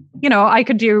I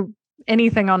could do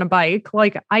anything on a bike,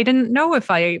 I didn't know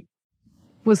if I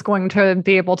was going to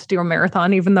be able to do a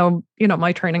marathon, even though,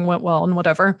 my training went well and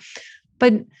whatever.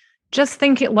 But just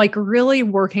thinking, really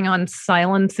working on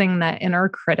silencing that inner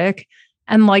critic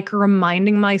and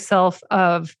reminding myself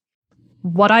of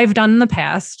what I've done in the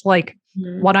past,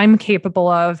 what I'm capable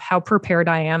of, how prepared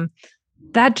I am.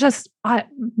 That just,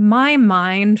 my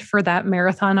mind for that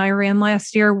marathon I ran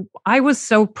last year, I was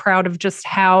so proud of just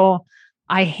how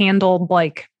I handled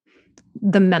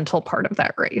the mental part of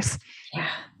that race. Yeah.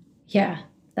 Yeah.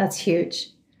 That's huge.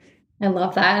 I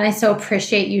love that. And I so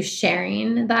appreciate you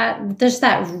sharing that. There's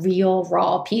that real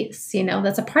raw piece,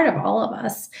 that's a part of all of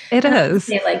us. It is.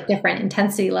 Say different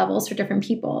intensity levels for different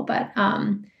people. But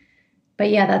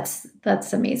yeah,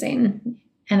 that's amazing.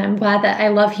 And I'm glad that I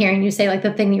love hearing you say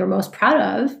the thing that you're most proud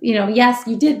of, yes,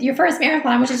 you did your first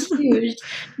marathon, which is huge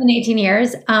in 18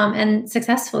 years and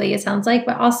successfully, it sounds like,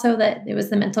 but also that it was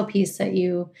the mental piece that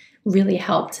you really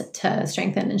helped to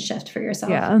strengthen and shift for yourself.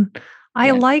 Yeah.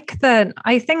 I like that.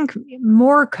 I think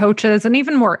more coaches and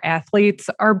even more athletes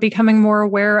are becoming more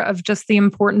aware of just the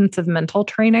importance of mental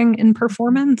training in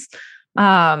performance.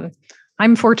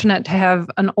 I'm fortunate to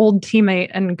have an old teammate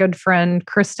and good friend,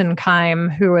 Kristen Keim,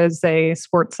 who is a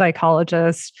sports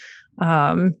psychologist.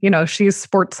 She's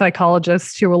sports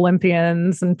psychologist to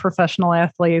Olympians and professional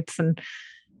athletes. And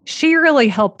she really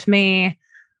helped me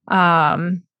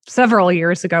several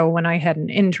years ago when I had an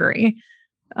injury.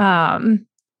 When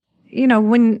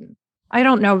I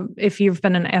don't know if you've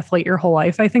been an athlete your whole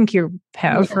life, I think you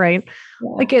have, right?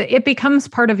 Yeah. It becomes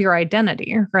part of your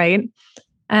identity, right?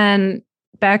 And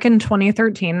back in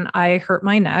 2013, I hurt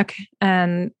my neck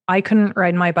and I couldn't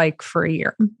ride my bike for a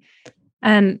year.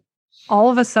 And all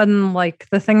of a sudden,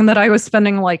 the thing that I was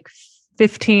spending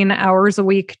 15 hours a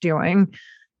week doing,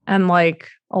 and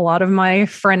a lot of my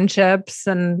friendships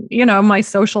and, my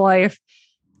social life,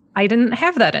 I didn't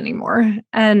have that anymore.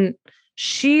 And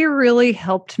she really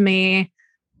helped me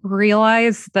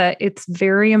realize that it's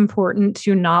very important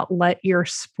to not let your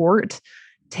sport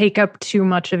take up too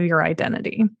much of your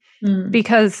identity.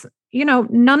 Because,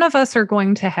 none of us are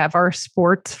going to have our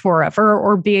sports forever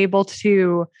or be able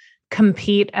to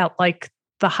compete at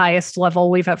the highest level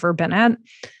we've ever been at.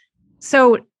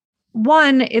 So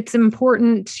one, it's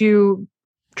important to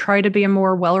try to be a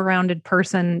more well-rounded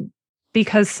person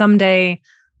because someday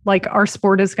our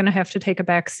sport is going to have to take a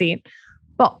back seat.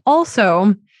 But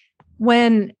also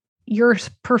when your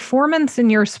performance in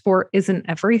your sport isn't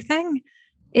everything,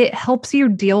 it helps you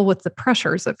deal with the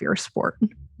pressures of your sport.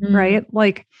 Right?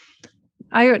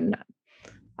 I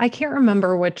can't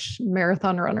remember which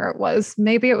marathon runner it was.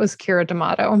 Maybe it was Kira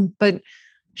D'Amato, but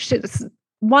she's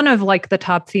one of the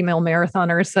top female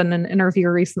marathoners said in an interview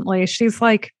recently. She's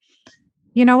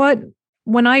you know what?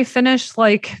 When I finish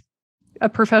a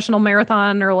professional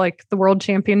marathon or the world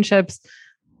championships,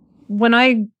 when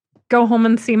I go home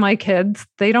and see my kids,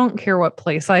 they don't care what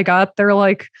place I got. They're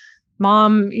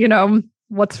Mom,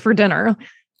 what's for dinner?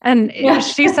 And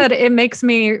she said, it makes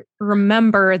me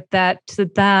remember that to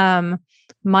them,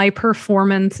 my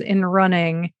performance in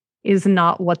running is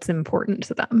not what's important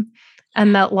to them.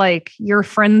 And that your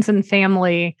friends and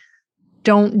family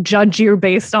don't judge you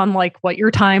based on what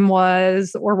your time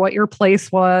was or what your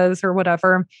place was or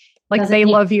whatever. They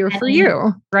love you for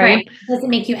you, right? Doesn't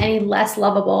make you any less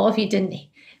lovable if you didn't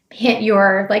hit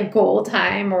your goal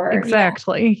time or.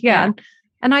 Exactly. Yeah.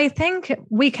 And I think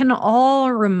we can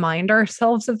all remind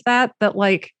ourselves of that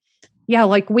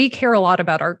we care a lot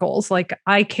about our goals.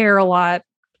 I care a lot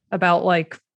about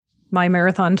my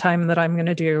marathon time that I'm going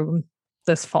to do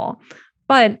this fall.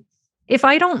 But if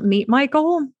I don't meet my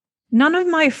goal, none of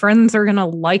my friends are going to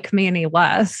like me any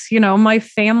less. My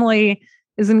family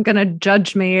isn't going to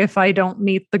judge me if I don't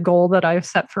meet the goal that I've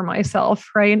set for myself.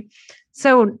 Right.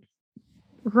 So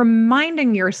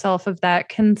reminding yourself of that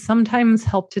can sometimes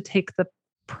help to take the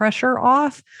pressure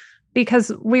off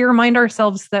because we remind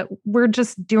ourselves that we're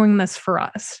just doing this for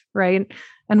us, right?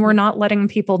 And we're not letting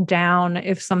people down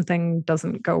if something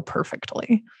doesn't go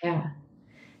perfectly. Yeah.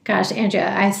 Gosh,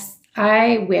 Andrea,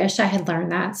 I wish I had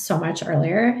learned that so much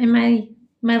earlier in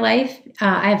my life.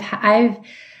 I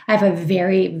have a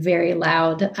very, very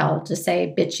loud, I'll just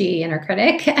say bitchy inner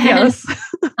critic. Yes.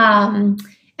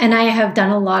 And I have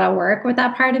done a lot of work with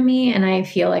that part of me, and I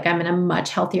feel like I'm in a much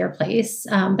healthier place.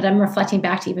 But I'm reflecting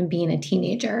back to even being a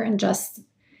teenager and just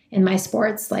in my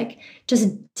sports,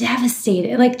 just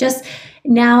devastated. Just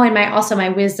now in my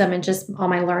wisdom and just all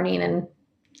my learning and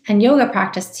and yoga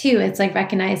practice too, it's like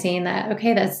recognizing that,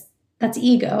 okay, that's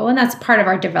ego. And that's part of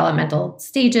our developmental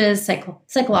stages,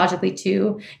 psychologically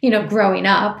too, growing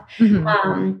up.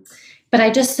 But I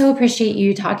just so appreciate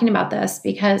you talking about this,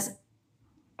 because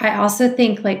I also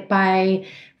think like by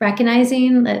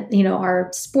recognizing that, our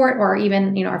sport or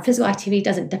even, our physical activity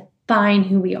doesn't define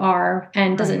who we are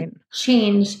and doesn't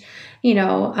change,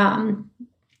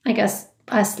 I guess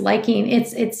us liking,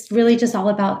 it's really just all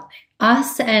about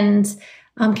us, and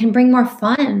can bring more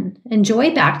fun and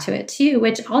joy back to it too,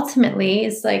 which ultimately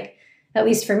is like, at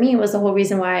least for me, was the whole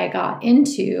reason why I got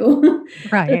into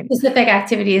the specific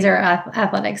activities or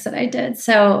athletics that I did.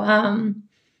 So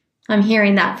I'm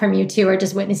hearing that from you too, or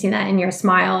just witnessing that in your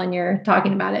smile and you're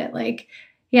talking about it. Like,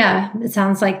 yeah, it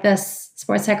sounds like this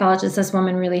sports psychologist, this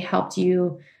woman really helped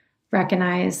you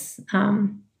recognize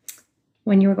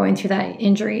when you were going through that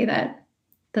injury that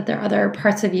there are other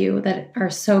parts of you that are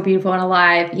so beautiful and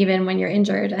alive, even when you're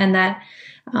injured, and that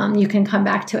you can come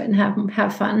back to it and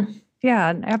have fun.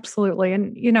 Yeah, absolutely.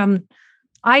 And,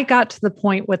 I got to the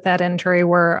point with that injury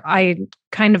where I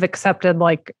kind of accepted,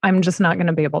 like, I'm just not going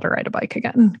to be able to ride a bike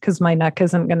again because my neck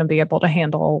isn't going to be able to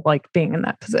handle like being in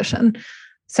that position.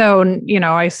 So,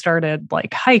 I started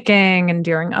like hiking and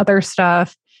doing other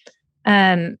stuff.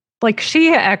 And like,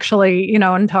 she actually,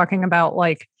 and talking about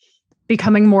like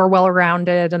becoming more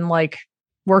well-rounded and like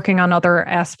working on other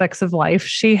aspects of life,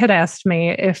 she had asked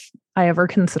me if I ever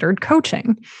considered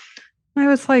coaching. I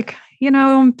was like,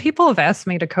 people have asked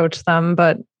me to coach them,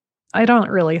 but I don't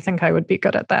really think I would be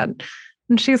good at that.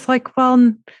 And she's like,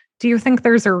 well, do you think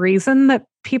there's a reason that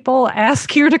people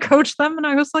ask you to coach them? And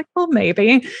I was like, well,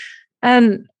 maybe.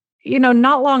 And,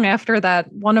 not long after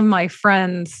that, one of my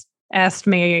friends asked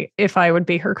me if I would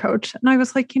be her coach. And I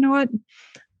was like, you know what?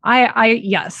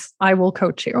 Yes, I will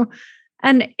coach you.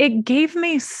 And it gave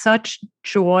me such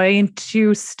joy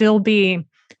to still be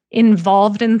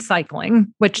involved in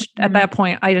cycling, which at that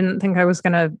point, I didn't think I was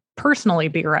going to personally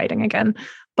be riding again,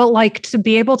 but like to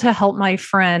be able to help my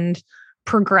friend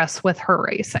progress with her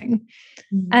racing.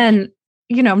 And,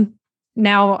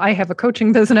 now I have a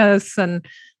coaching business and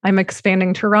I'm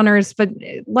expanding to runners, but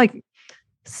like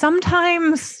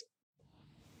sometimes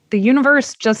the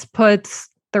universe just puts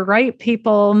the right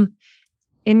people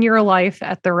in your life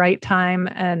at the right time,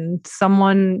 and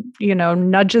someone,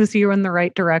 nudges you in the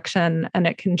right direction, and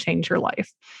it can change your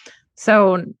life.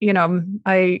 So,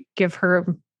 I give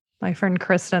my friend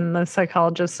Kristen, the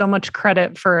psychologist, so much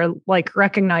credit for like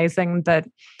recognizing that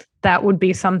that would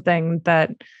be something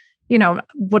that,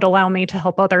 would allow me to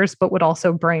help others, but would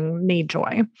also bring me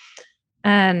joy.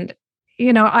 And,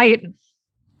 I'd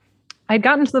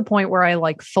gotten to the point where I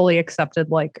like fully accepted,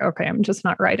 like, okay, I'm just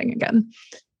not riding again.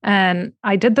 And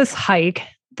I did this hike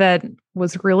that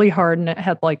was really hard, and it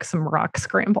had like some rock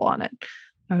scramble on it.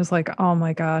 I was like, oh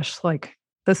my gosh, like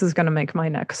this is going to make my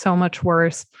neck so much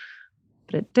worse.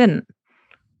 But it didn't.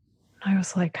 I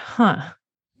was like,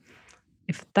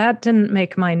 if that didn't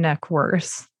make my neck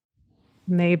worse,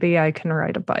 maybe I can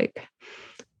ride a bike.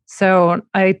 So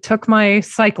I took my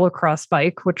cyclocross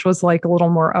bike, which was like a little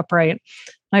more upright.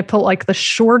 I put like the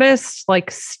shortest, like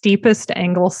steepest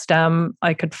angle stem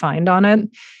I could find on it.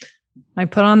 I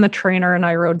put on the trainer and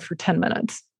I rode for 10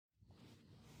 minutes.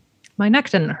 My neck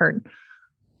didn't hurt.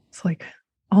 It's like,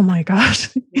 oh my gosh,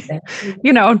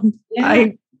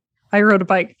 I rode a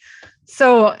bike.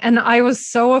 So, and I was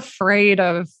so afraid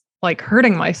of like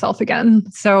hurting myself again.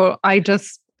 So I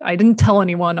didn't tell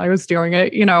anyone I was doing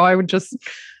it. I would just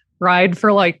ride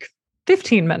for like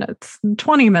 15 minutes,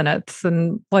 20 minutes.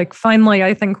 And like, finally,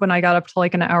 I think when I got up to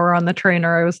like an hour on the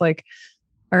trainer, I was like,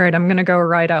 all right, I'm going to go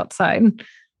ride outside.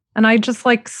 And I just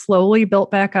like slowly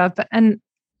built back up. And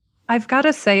I've got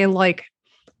to say, like,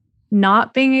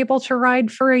 not being able to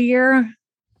ride for a year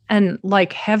and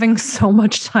like having so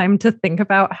much time to think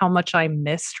about how much I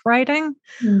missed riding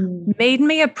made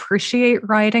me appreciate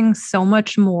riding so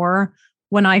much more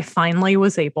when I finally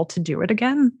was able to do it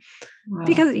again. Wow,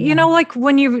 because, like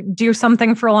when you do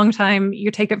something for a long time, you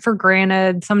take it for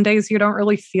granted. Some days you don't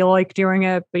really feel like doing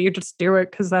it, but you just do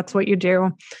it because that's what you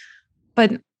do.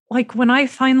 But like when I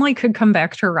finally could come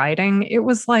back to riding, it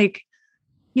was like,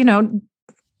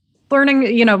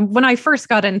 learning, when I first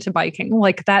got into biking,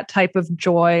 like that type of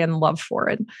joy and love for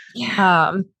it.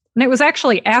 Yeah. And it was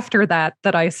actually after that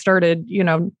I started,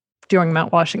 doing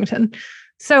Mount Washington.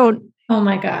 So, oh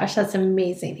my gosh, that's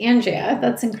amazing. Andrea,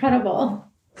 that's incredible.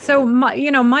 So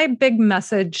my big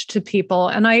message to people,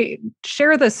 and I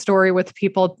share this story with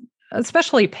people,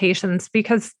 especially patients,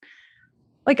 because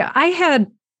like I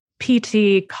had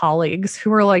PT colleagues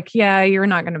who were like, yeah, you're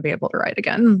not going to be able to ride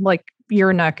again. Like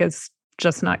your neck is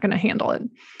just not going to handle it.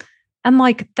 And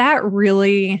like that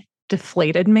really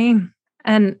deflated me.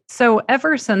 And so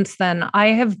ever since then, I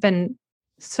have been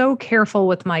so careful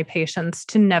with my patients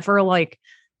to never like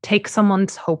take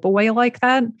someone's hope away like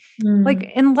that.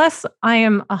 Like, unless I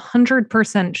am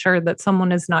 100% sure that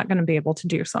someone is not going to be able to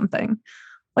do something,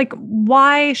 like,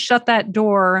 why shut that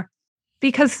door?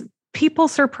 Because people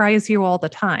surprise you all the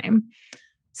time.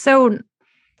 So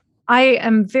I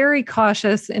am very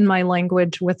cautious in my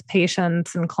language with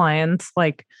patients and clients.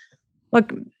 Like,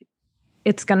 look,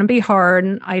 it's going to be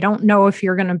hard. I don't know if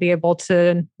you're going to be able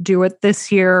to do it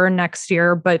this year or next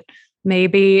year, but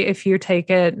maybe if you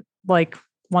take it like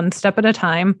one step at a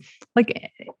time, like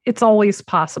it's always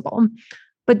possible.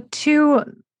 But two,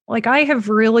 like I have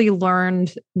really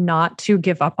learned not to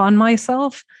give up on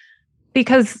myself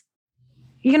because,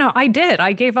 you know, I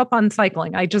gave up on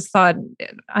cycling. I just thought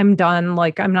I'm done.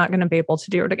 Like I'm not going to be able to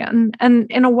do it again. And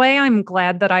in a way, I'm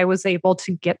glad that I was able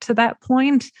to get to that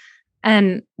point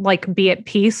and like be at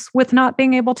peace with not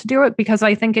being able to do it, because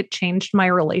I think it changed my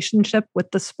relationship with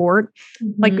the sport.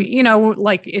 Like, you know,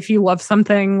 like if you love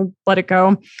something, let it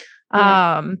go.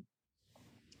 Yeah.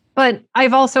 But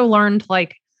I've also learned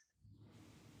like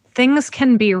things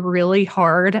can be really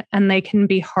hard and they can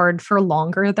be hard for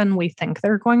longer than we think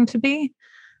they're going to be.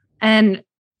 And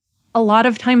a lot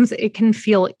of times it can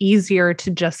feel easier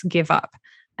to just give up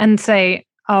and say,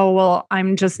 oh, well,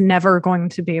 I'm just never going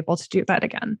to be able to do that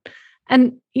again.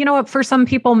 And you know what, for some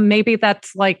people, maybe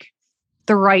that's like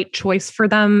the right choice for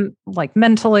them, like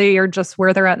mentally or just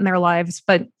where they're at in their lives.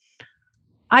 But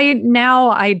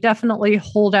I definitely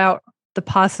hold out the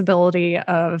possibility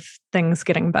of things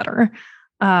getting better.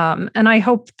 And I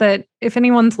hope that if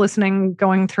anyone's listening,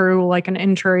 going through like an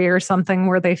injury or something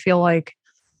where they feel like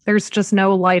there's just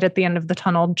no light at the end of the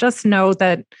tunnel, just know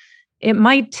that it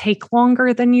might take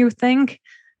longer than you think.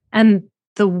 And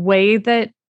the way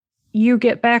that you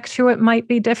get back to it might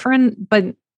be different, but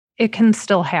it can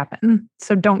still happen.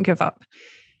 So don't give up.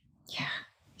 Yeah.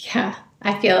 Yeah.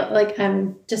 I feel like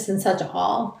I'm just in such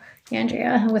awe,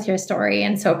 Andrea, with your story.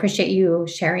 And so appreciate you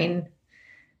sharing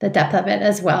the depth of it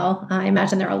as well. I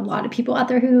imagine there are a lot of people out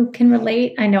there who can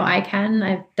relate. I know I can.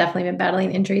 I've definitely been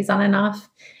battling injuries on and off,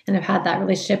 and I've had that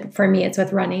relationship. For me, it's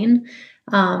with running.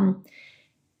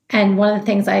 And one of the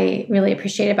things I really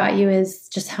appreciate about you is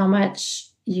just how much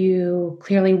you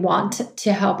clearly want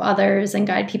to help others and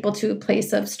guide people to a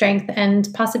place of strength and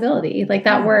possibility. Like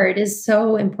that word is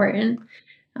so important.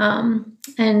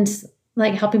 And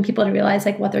like helping people to realize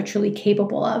like what they're truly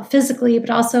capable of physically, but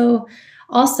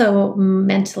also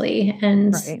mentally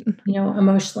and, right, you know,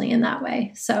 emotionally in that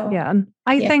way. So yeah,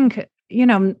 I think, you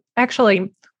know,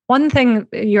 actually one thing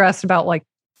you asked about, like,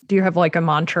 do you have like a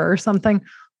mantra or something?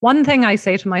 One thing I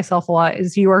say to myself a lot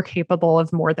is you are capable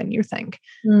of more than you think.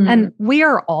 And we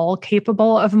are all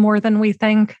capable of more than we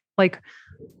think. Like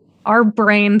our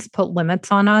brains put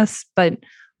limits on us, but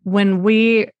when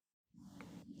we,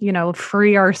 you know,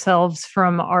 free ourselves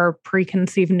from our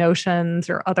preconceived notions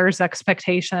or others'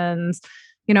 expectations,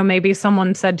 you know, maybe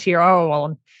someone said to you, oh,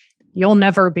 well, you'll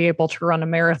never be able to run a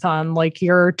marathon, like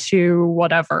you're too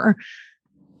whatever.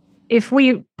 If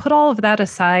we put all of that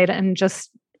aside and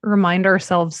just remind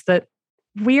ourselves that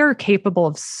we are capable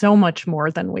of so much more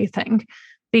than we think,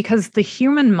 because the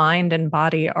human mind and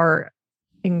body are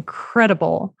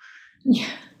incredible. Yeah.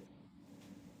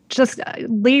 Just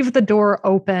leave the door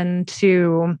open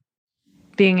to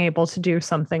being able to do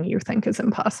something you think is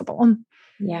impossible.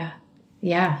 Yeah.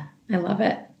 Yeah. I love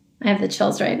it. I have the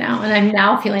chills right now. And I'm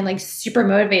now feeling like super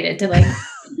motivated to like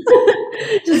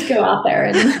just go out there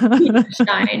and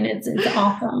shine. It's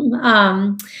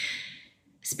awesome.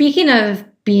 Speaking of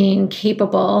being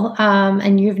capable,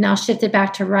 and you've now shifted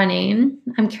back to running,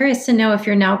 I'm curious to know if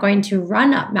you're now going to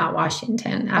run up Mount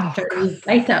Washington after you've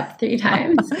biked up 3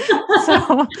 times.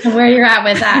 So where you're at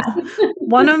with that.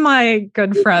 One of my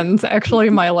good friends, actually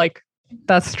my like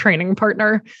best training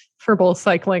partner for both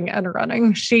cycling and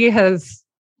running, she has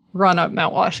run up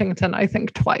Mount Washington, I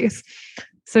think twice.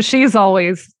 So she's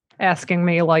always asking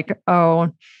me like, oh,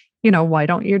 you know, why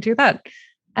don't you do that?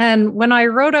 And when I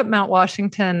rode up Mount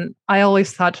Washington, I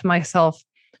always thought to myself,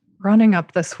 running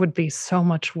up this would be so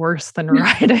much worse than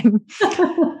riding.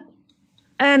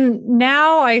 And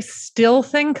now I still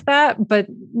think that, but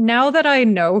now that I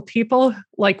know people,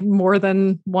 like more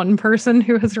than one person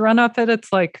who has run up it,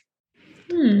 it's like,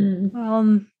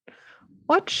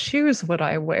 what shoes would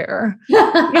I wear? So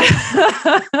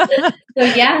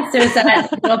yes, there's that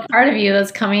little part of you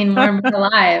that's coming more and more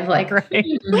alive. Like, right.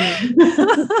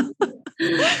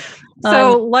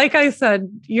 So like I said,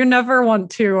 you never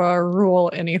want to rule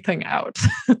anything out.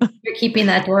 You're keeping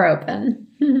that door open.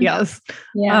 Yes.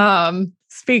 Yeah.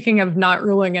 speaking of not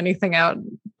ruling anything out,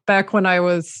 back when I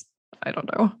was, I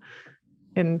don't know,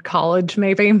 in college,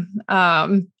 maybe,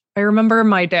 I remember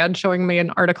my dad showing me an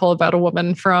article about a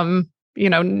woman from,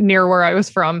 near where I was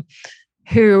from,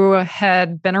 who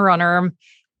had been a runner,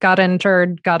 got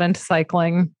injured, got into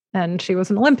cycling, and she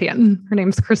was an Olympian. Her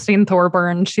name's Christine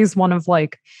Thorburn. She's one of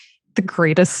like the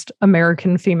greatest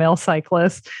American female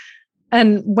cyclists.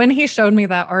 And when he showed me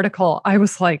that article, I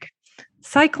was like,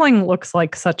 cycling looks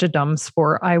like such a dumb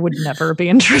sport. I would never be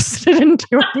interested in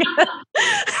doing it.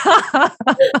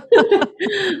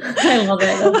 I love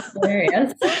it. That's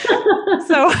hilarious.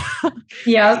 So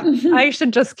yeah, I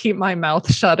should just keep my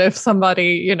mouth shut if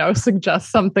somebody,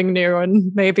 suggests something new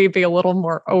and maybe be a little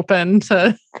more open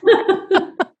to.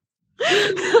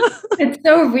 It's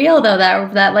so real though,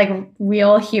 that like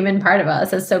real human part of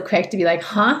us is so quick to be like,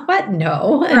 huh, what?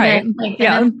 No. And right. then, like,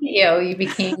 yeah. You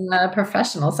became a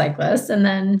professional cyclist. And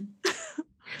then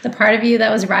the part of you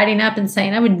that was riding up and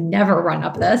saying, I would never run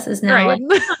up this is now right.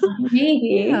 like, oh,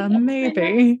 maybe. Yeah,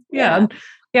 maybe. Yeah.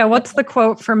 Yeah. What's the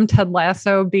quote from Ted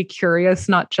Lasso? Be curious,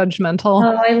 not judgmental.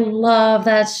 Oh, I love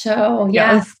that show.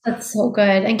 Yes, that's so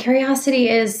good. And curiosity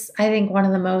is, I think, one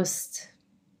of the most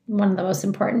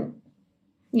important,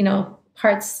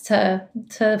 parts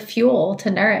to fuel, to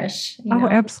nourish. Oh,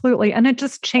 absolutely. And it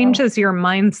just changes your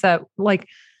mindset. Like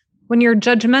when you're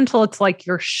judgmental, it's like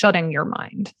you're shutting your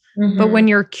mind. Mm-hmm. But when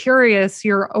you're curious,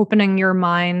 you're opening your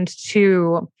mind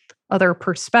to other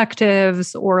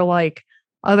perspectives or like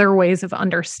other ways of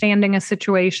understanding a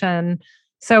situation.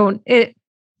 So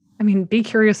be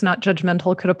curious, not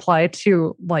judgmental could apply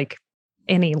to like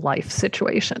any life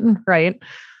situation, right?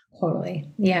 Totally.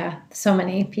 Yeah. So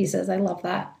many pieces. I love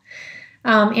that.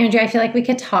 Andrea, I feel like we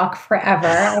could talk forever.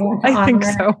 I think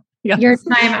so. Yes. Your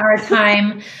time, our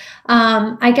time.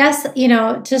 I guess,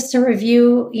 just to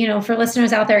review, for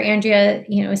listeners out there, Andrea,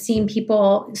 seeing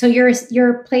people. So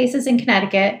your place is in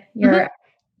Connecticut.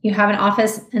 You have an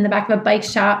office in the back of a bike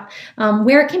shop.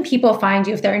 Where can people find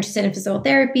you if they're interested in physical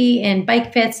therapy, in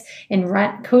bike fits, in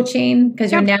run coaching? Because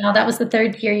that was the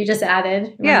third tier you just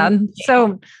added. Yeah.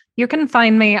 So you can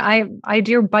find me. I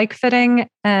do bike fitting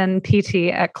and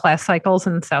PT at Class Cycles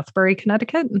in Southbury,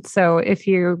 Connecticut. And so if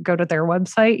you go to their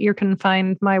website, you can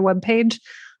find my webpage.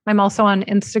 I'm also on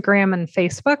Instagram and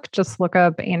Facebook. Just look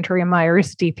up Andrea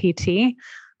Myers DPT.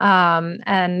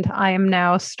 And I am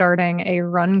now starting a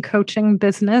run coaching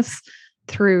business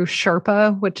through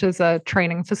Sherpa, which is a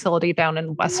training facility down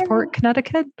in Westport,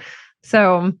 Connecticut.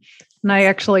 So, and I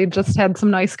actually just had some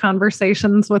nice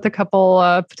conversations with a couple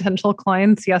potential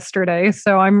clients yesterday.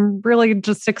 So I'm really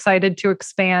just excited to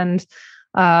expand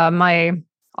my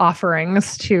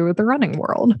offerings to the running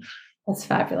world. That's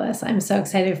fabulous. I'm so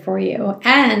excited for you.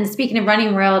 And speaking of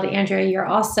running world, Andrea, you're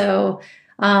also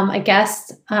a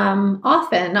guest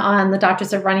often on the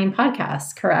Doctors of Running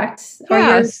podcast, correct? Or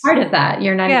you're part of that.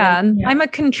 You're not even, I'm a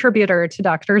contributor to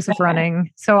Doctors of Running.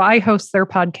 So I host their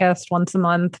podcast once a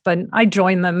month, but I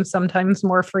join them sometimes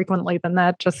more frequently than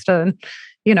that just to,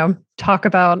 talk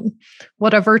about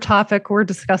whatever topic we're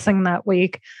discussing that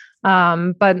week.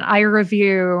 But I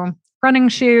review running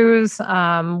shoes.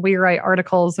 We write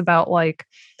articles about like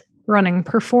running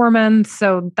performance.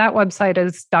 So that website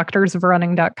is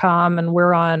doctorsofrunning.com, and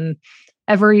we're on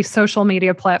every social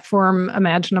media platform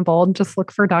imaginable. Just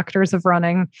look for Doctors of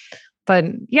Running. But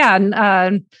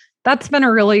that's been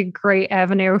a really great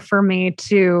avenue for me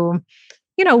to,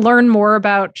 learn more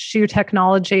about shoe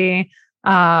technology,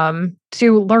 to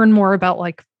learn more about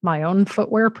like my own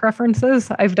footwear preferences.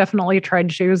 I've definitely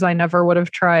tried shoes I never would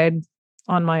have tried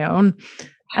on my own.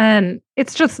 And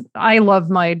it's just, I love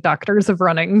my Doctors of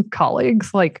Running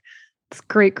colleagues. Like, it's a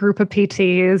great group of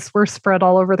PTs. We're spread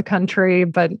all over the country,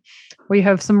 but we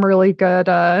have some really good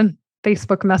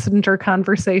Facebook Messenger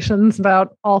conversations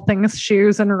about all things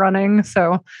shoes and running.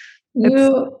 So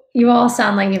you all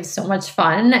sound like you have so much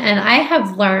fun. And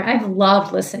I've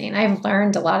loved listening. I've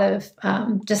learned a lot of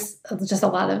just a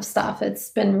lot of stuff. It's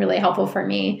been really helpful for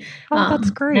me. Oh, that's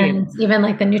great. And even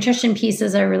like the nutrition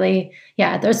pieces are really,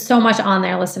 there's so much on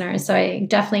there, listeners. So I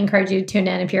definitely encourage you to tune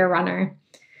in if you're a runner.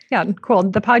 Yeah, cool.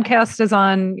 The podcast is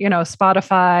on,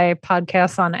 Spotify,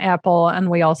 podcasts on Apple, and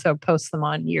we also post them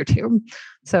on YouTube.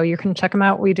 So you can check them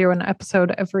out. We do an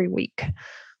episode every week.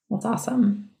 That's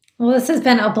awesome. Well, this has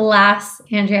been a blast,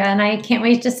 Andrea, and I can't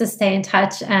wait just to stay in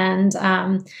touch and,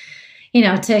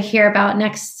 to hear about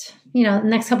next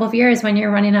couple of years when you're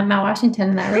running up Mount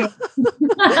Washington in that race.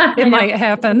 It might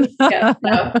happen.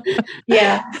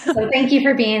 So thank you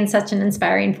for being such an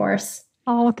inspiring force.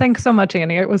 Oh, thanks so much,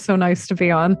 Annie. It was so nice to be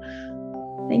on.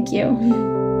 Thank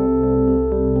you.